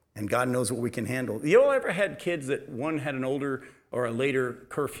 And God knows what we can handle. You all ever had kids that one had an older or a later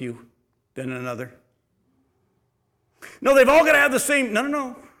curfew than another? No, they've all got to have the same.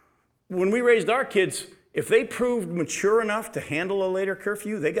 No. When we raised our kids, if they proved mature enough to handle a later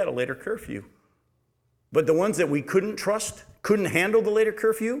curfew, they got a later curfew. But the ones that we couldn't trust, couldn't handle the later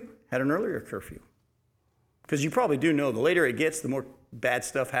curfew, had an earlier curfew. Because you probably do know, the later it gets, the more bad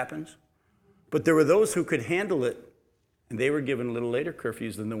stuff happens. But there were those who could handle it, and they were given a little later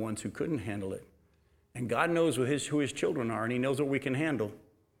curfews than the ones who couldn't handle it. And God knows who his children are, and he knows what we can handle.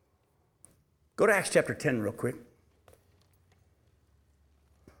 Go to Acts chapter 10 real quick.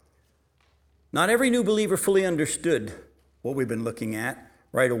 Not every new believer fully understood what we've been looking at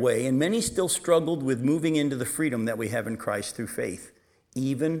right away, and many still struggled with moving into the freedom that we have in Christ through faith.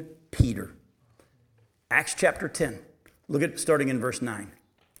 Even Peter. Acts chapter 10. Look at starting in verse 9.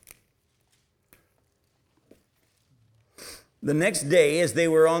 The next day, as they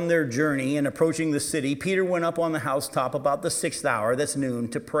were on their journey and approaching the city, Peter went up on the housetop about the 6th hour, that's noon,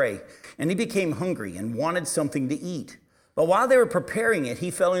 to pray. And he became hungry and wanted something to eat. But while they were preparing it, he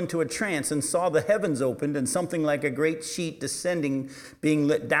fell into a trance and saw the heavens opened and something like a great sheet descending, being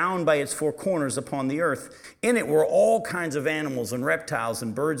let down by its four corners upon the earth. In it were all kinds of animals and reptiles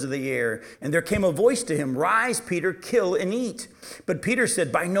and birds of the air. And there came a voice to him, "Rise, Peter, kill and eat." But Peter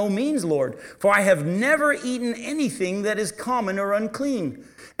said, "By no means, Lord, for I have never eaten anything that is common or unclean."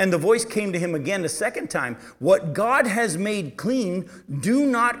 And the voice came to him again a second time, "What God has made clean, do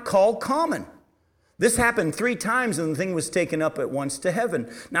not call common." This happened 3 times, and the thing was taken up at once to heaven.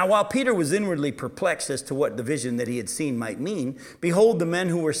 Now, while Peter was inwardly perplexed as to what the vision that he had seen might mean, behold, the men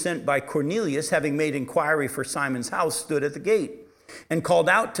who were sent by Cornelius, having made inquiry for Simon's house, stood at the gate, and called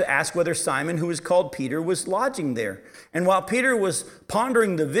out to ask whether Simon, who was called Peter, was lodging there. And while Peter was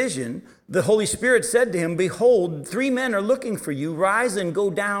pondering the vision, the Holy Spirit said to him, "Behold, 3 men are looking for you. Rise and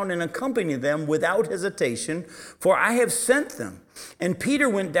go down and accompany them without hesitation, for I have sent them." And Peter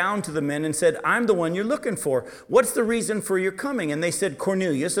went down to the men and said, "I'm the one you're looking for. What's the reason for your coming?" And they said,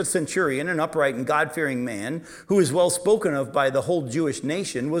 "Cornelius, a centurion, an upright and God-fearing man, who is well spoken of by the whole Jewish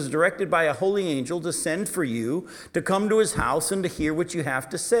nation, was directed by a holy angel to send for you, to come to his house and to hear what you have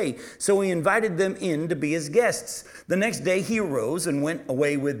to say." So he invited them in to be his guests. The next day he arose and went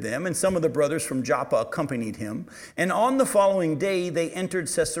away with them, and some of the brothers from Joppa accompanied him. And on the following day they entered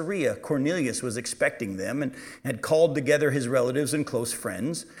Caesarea. Cornelius was expecting them and had called together his relatives and close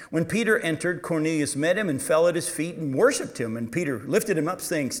friends. When Peter entered, Cornelius met him and fell at his feet and worshiped him. And Peter lifted him up,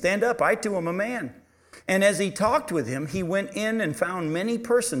 saying, "Stand up, I too am a man." And as he talked with him, he went in and found many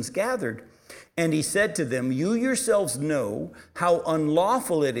persons gathered. And he said to them, "You yourselves know how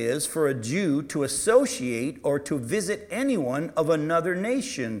unlawful it is for a Jew to associate or to visit anyone of another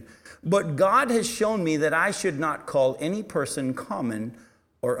nation. But God has shown me that I should not call any person common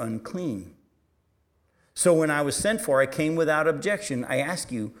or unclean. So when I was sent for, I came without objection. I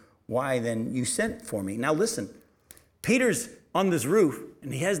ask you, why then you sent for me?" Now listen, Peter's on this roof,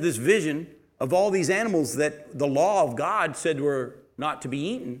 and he has this vision of all these animals that the law of God said were not to be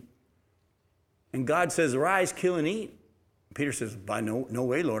eaten. And God says, "Arise, kill and eat." Peter says, "By no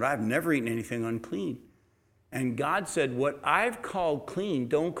way, Lord, I've never eaten anything unclean." And God said, "What I've called clean,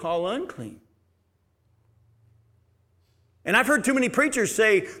 don't call unclean." And I've heard too many preachers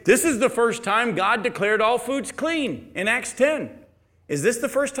say, this is the first time God declared all foods clean in Acts 10. Is this the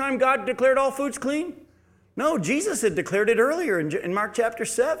first time God declared all foods clean? No, Jesus had declared it earlier in Mark chapter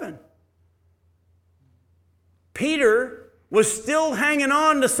 7. Peter was still hanging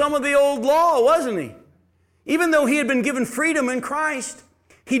on to some of the old law, wasn't he? Even though he had been given freedom in Christ,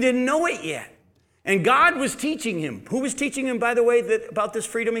 he didn't know it yet. And God was teaching him. Who was teaching him, by the way, about this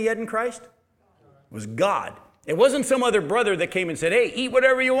freedom he had in Christ? It was God. It wasn't some other brother that came and said, "Hey, eat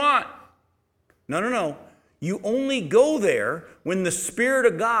whatever you want." No. You only go there when the Spirit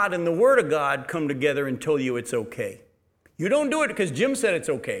of God and the Word of God come together and tell you it's okay. You don't do it because Jim said it's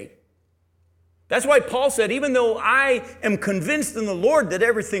okay. That's why Paul said, even though I am convinced in the Lord that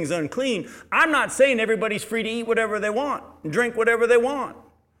everything's unclean, I'm not saying everybody's free to eat whatever they want and drink whatever they want.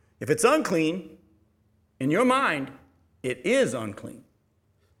 If it's unclean, in your mind, it is unclean.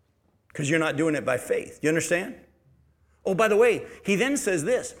 Because you're not doing it by faith. You understand? Oh, by the way, he then says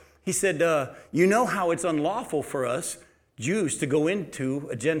this. He said, you know how it's unlawful for us Jews to go into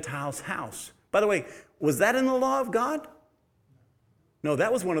a Gentile's house. By the way, was that in the law of God? No,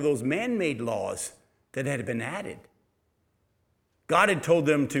 that was one of those man-made laws that had been added. God had told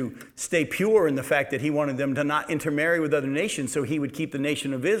them to stay pure in the fact that he wanted them to not intermarry with other nations, so he would keep the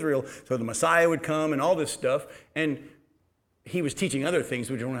nation of Israel, so the Messiah would come and all this stuff. And he was teaching other things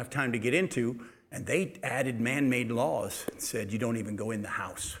we don't have time to get into, and they added man-made laws and said, you don't even go in the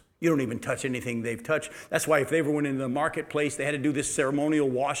house. You don't even touch anything they've touched. That's why if they ever went into the marketplace, they had to do this ceremonial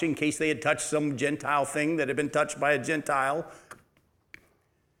washing in case they had touched some Gentile thing that had been touched by a Gentile.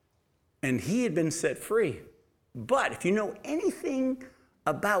 And he had been set free. But if you know anything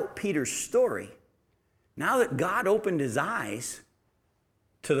about Peter's story, now that God opened his eyes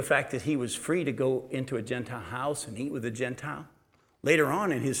to the fact that he was free to go into a Gentile house and eat with a Gentile. Later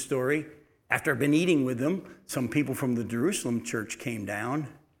on in his story, after I've been eating with them, some people from the Jerusalem church came down,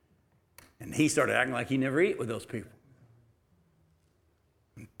 and he started acting like he never ate with those people.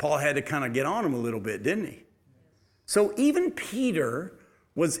 And Paul had to kind of get on him a little bit, didn't he? So even Peter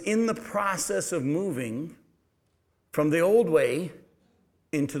was in the process of moving from the old way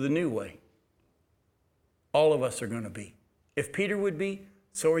into the new way. All of us are going to be. If Peter would be,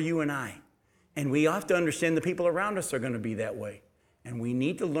 so are you and I. And we have to understand the people around us are going to be that way. And we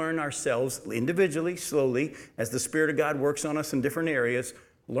need to learn ourselves individually, slowly, as the Spirit of God works on us in different areas,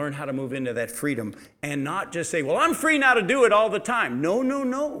 learn how to move into that freedom. And not just say, well, I'm free now to do it all the time.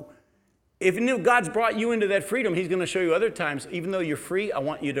 No. If God's brought you into that freedom, he's going to show you other times, even though you're free, I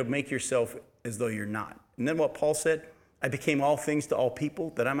want you to make yourself as though you're not. And then what Paul said, I became all things to all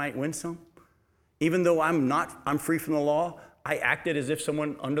people that I might win some. Even though I'm free from the law, I acted as if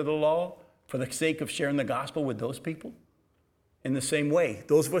someone under the law for the sake of sharing the gospel with those people. In the same way,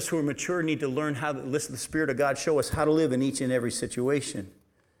 those of us who are mature need to learn how to listen to the Spirit of God show us how to live in each and every situation.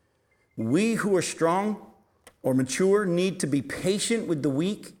 We who are strong or mature need to be patient with the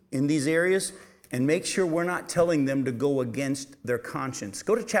weak in these areas and make sure we're not telling them to go against their conscience.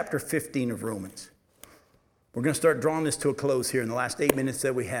 Go to chapter 15 of Romans. We're going to start drawing this to a close here in the last 8 minutes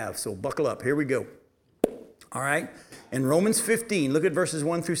that we have, so buckle up. Here we go. All right? In Romans 15, look at verses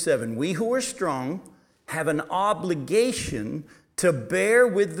 1 through 7. We who are strong have an obligation to bear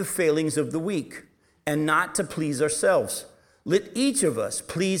with the failings of the weak and not to please ourselves. Let each of us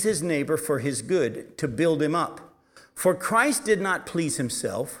please his neighbor for his good, to build him up. For Christ did not please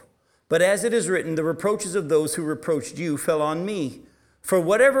himself, but as it is written, the reproaches of those who reproached you fell on me. For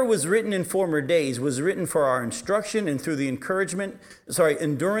whatever was written in former days was written for our instruction, and through the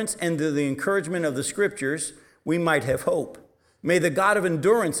endurance and through the encouragement of the scriptures, we might have hope. May the God of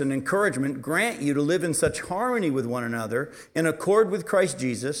endurance and encouragement grant you to live in such harmony with one another, in accord with Christ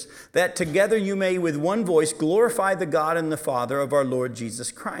Jesus, that together you may with one voice glorify the God and the Father of our Lord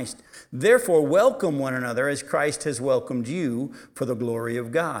Jesus Christ. Therefore, welcome one another as Christ has welcomed you for the glory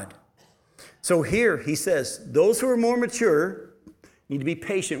of God. So here he says, those who are more mature need to be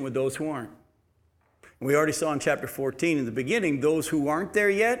patient with those who aren't. We already saw in chapter 14 in the beginning, those who aren't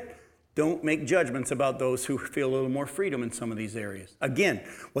there yet, don't make judgments about those who feel a little more freedom in some of these areas. Again,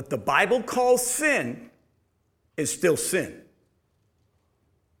 what the Bible calls sin is still sin.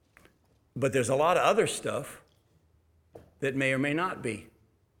 But there's a lot of other stuff that may or may not be.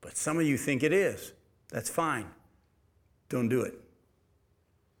 But some of you think it is. That's fine. Don't do it.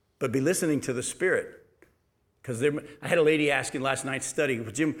 But be listening to the Spirit. Because I had a lady asking last night's study,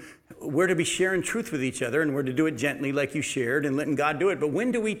 Jim, we're to be sharing truth with each other and we're to do it gently like you shared and letting God do it. But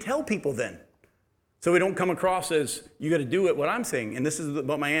when do we tell people then? So we don't come across as, you got to do it, what I'm saying. And this is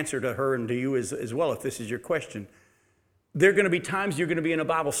about my answer to her and to you as well, if this is your question. There are going to be times you're going to be in a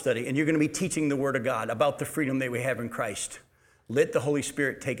Bible study and you're going to be teaching the Word of God about the freedom that we have in Christ. Let the Holy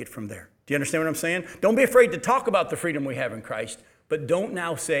Spirit take it from there. Do you understand what I'm saying? Don't be afraid to talk about the freedom we have in Christ, but don't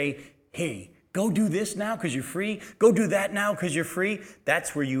now say, hey, go do this now because you're free. Go do that now because you're free.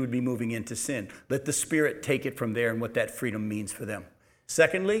 That's where you would be moving into sin. Let the Spirit take it from there and what that freedom means for them.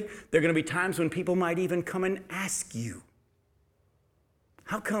 Secondly, there are going to be times when people might even come and ask you,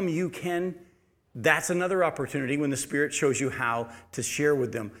 how come you can? That's another opportunity when the Spirit shows you how to share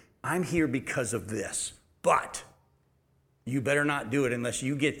with them. I'm here because of this, but you better not do it unless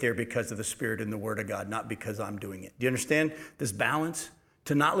you get there because of the Spirit and the Word of God, not because I'm doing it. Do you understand this balance?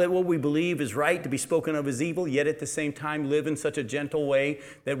 To not let what we believe is right to be spoken of as evil, yet at the same time live in such a gentle way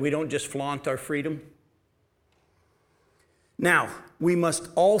that we don't just flaunt our freedom. Now, we must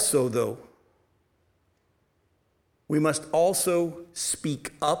also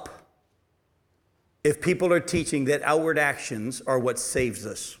speak up if people are teaching that outward actions are what saves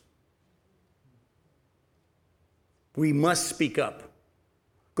us. We must speak up.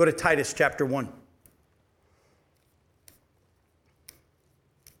 Go to Titus chapter 1.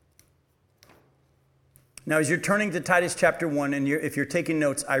 Now, as you're turning to Titus chapter 1, and if you're taking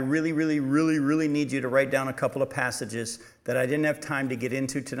notes, I really need you to write down a couple of passages that I didn't have time to get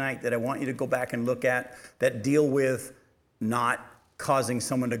into tonight that I want you to go back and look at that deal with not causing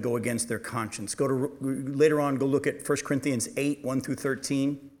someone to go against their conscience. Later on, go look at 1 Corinthians 8, 1 through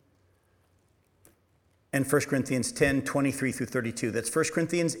 13, and 1 Corinthians 10, 23 through 32. That's 1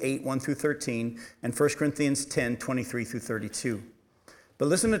 Corinthians 8, 1 through 13, and 1 Corinthians 10, 23 through 32. But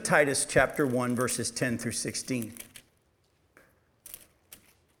listen to Titus chapter 1, verses 10 through 16.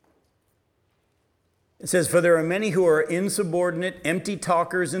 It says, "For there are many who are insubordinate, empty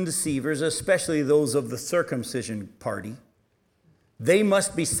talkers and deceivers, especially those of the circumcision party. They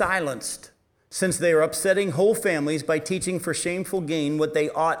must be silenced, since they are upsetting whole families by teaching for shameful gain what they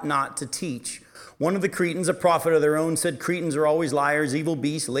ought not to teach. One of the Cretans, a prophet of their own, said, 'Cretans are always liars, evil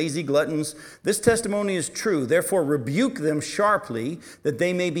beasts, lazy gluttons.' This testimony is true. Therefore rebuke them sharply, that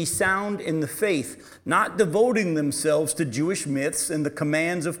they may be sound in the faith, not devoting themselves to Jewish myths and the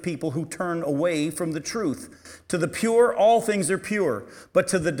commands of people who turn away from the truth. To the pure, all things are pure, but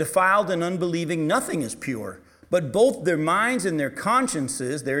to the defiled and unbelieving, nothing is pure. But both their minds and their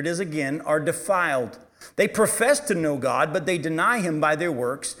consciences," there it is again, "are defiled. They profess to know God, but they deny him by their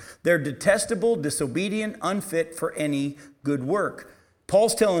works. They're detestable, disobedient, unfit for any good work."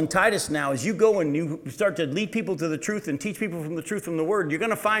 Paul's telling Titus now, as you go and you start to lead people to the truth and teach people from the truth from the word, you're going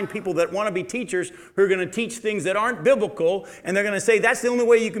to find people that want to be teachers who are going to teach things that aren't biblical, and they're going to say that's the only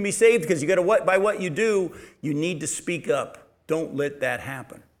way you can be saved because you got to by what you do. You need to speak up. Don't let that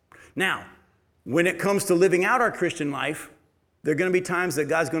happen. Now, when it comes to living out our Christian life, there are going to be times that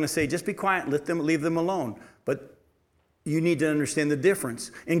God's going to say, just be quiet, leave them alone. But you need to understand the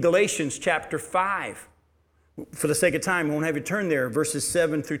difference. In Galatians chapter 5, for the sake of time, I won't have you turn there, verses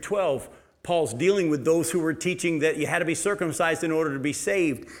 7 through 12, Paul's dealing with those who were teaching that you had to be circumcised in order to be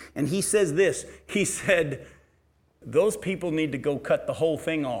saved. And he says this, he said, those people need to go cut the whole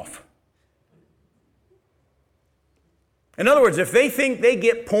thing off. In other words, if they think they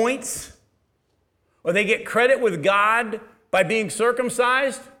get points or they get credit with God by being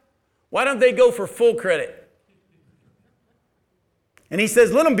circumcised, why don't they go for full credit? And he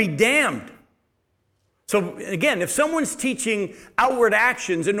says, let them be damned. So again, if someone's teaching outward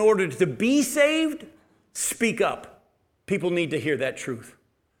actions in order to be saved, speak up. People need to hear that truth.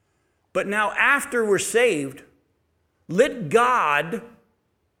 But now after we're saved, let God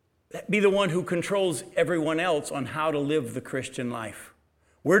be the one who controls everyone else on how to live the Christian life.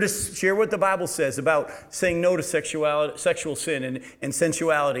 We're to share what the Bible says about saying no to sexual sin and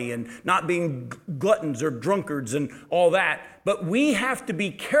sensuality and not being gluttons or drunkards and all that. But we have to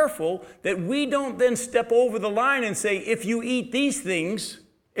be careful that we don't then step over the line and say, if you eat these things,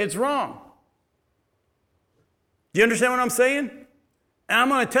 it's wrong. Do you understand what I'm saying? And I'm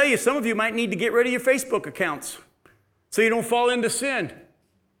going to tell you, some of you might need to get rid of your Facebook accounts so you don't fall into sin.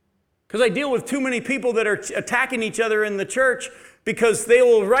 Because I deal with too many people that are attacking each other in the church because they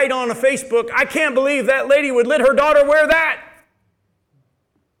will write on a Facebook, I can't believe that lady would let her daughter wear that.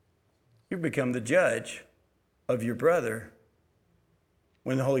 You become the judge of your brother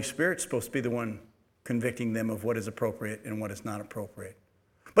when the Holy Spirit's supposed to be the one convicting them of what is appropriate and what is not appropriate.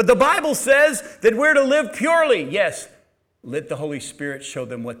 But the Bible says that we're to live purely. Yes, let the Holy Spirit show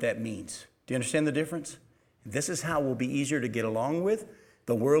them what that means. Do you understand the difference? This is how we'll be easier to get along with.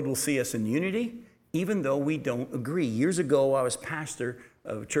 The world will see us in unity, even though we don't agree. Years ago, I was pastor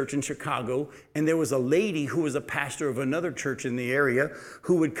of a church in Chicago, and there was a lady who was a pastor of another church in the area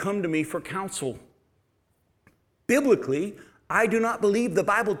who would come to me for counsel. Biblically, I do not believe the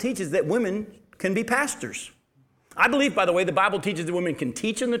Bible teaches that women can be pastors. I believe, by the way, the Bible teaches that women can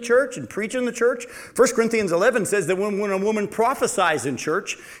teach in the church and preach in the church. 1 Corinthians 11 says that when a woman prophesies in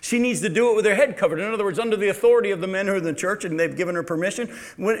church, she needs to do it with her head covered. In other words, under the authority of the men who are in the church, and they've given her permission.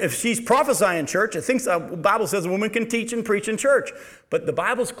 If she's prophesying in church, the Bible says a woman can teach and preach in church. But the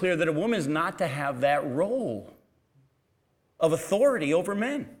Bible's clear that a woman is not to have that role of authority over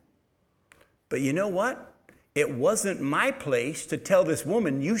men. But you know what? It wasn't my place to tell this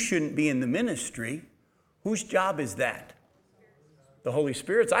woman, you shouldn't be in the ministry. Whose job is that? The Holy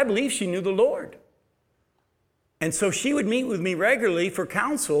Spirit's. I believe she knew the Lord. And so she would meet with me regularly for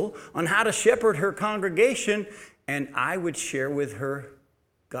counsel on how to shepherd her congregation, and I would share with her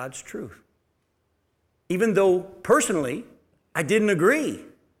God's truth. Even though personally, I didn't agree.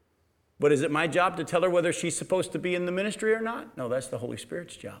 But is it my job to tell her whether she's supposed to be in the ministry or not? No, that's the Holy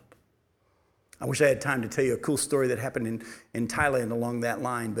Spirit's job. I wish I had time to tell you a cool story that happened in Thailand along that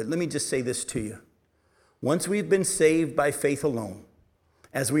line, but let me just say this to you. Once we've been saved by faith alone,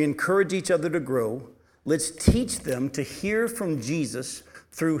 as we encourage each other to grow, let's teach them to hear from Jesus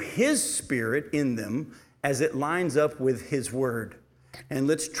through His Spirit in them as it lines up with His Word. And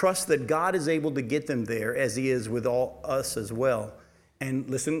let's trust that God is able to get them there as He is with all us as well. And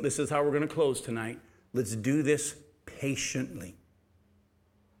listen, this is how we're going to close tonight. Let's do this patiently.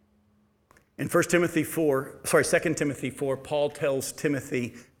 In 2 Timothy 4, Paul tells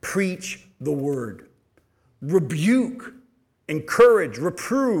Timothy, preach the Word. Rebuke, encourage,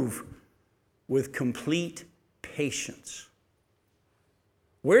 reprove with complete patience.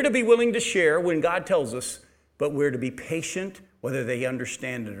 We're to be willing to share when God tells us, but we're to be patient whether they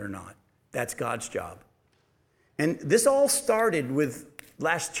understand it or not. That's God's job. And this all started with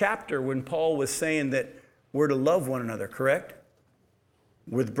last chapter when Paul was saying that we're to love one another, correct?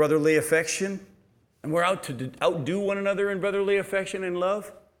 With brotherly affection. And we're out to outdo one another in brotherly affection and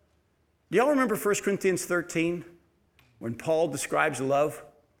love. Do y'all remember 1 Corinthians 13 when Paul describes love?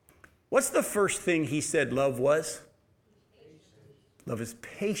 What's the first thing he said love was? Love is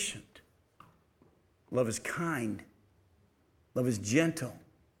patient. Love is kind. Love is gentle.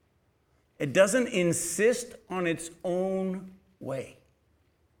 It doesn't insist on its own way.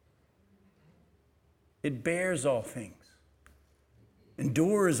 It bears all things,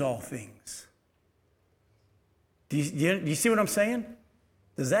 endures all things. Do you see what I'm saying?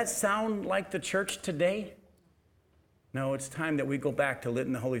 Does that sound like the church today? No, it's time that we go back to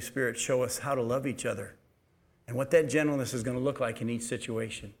letting the Holy Spirit show us how to love each other and what that gentleness is going to look like in each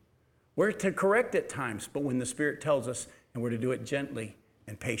situation. We're to correct at times, but when the Spirit tells us, and we're to do it gently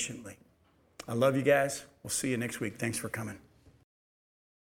and patiently. I love you guys. We'll see you next week. Thanks for coming.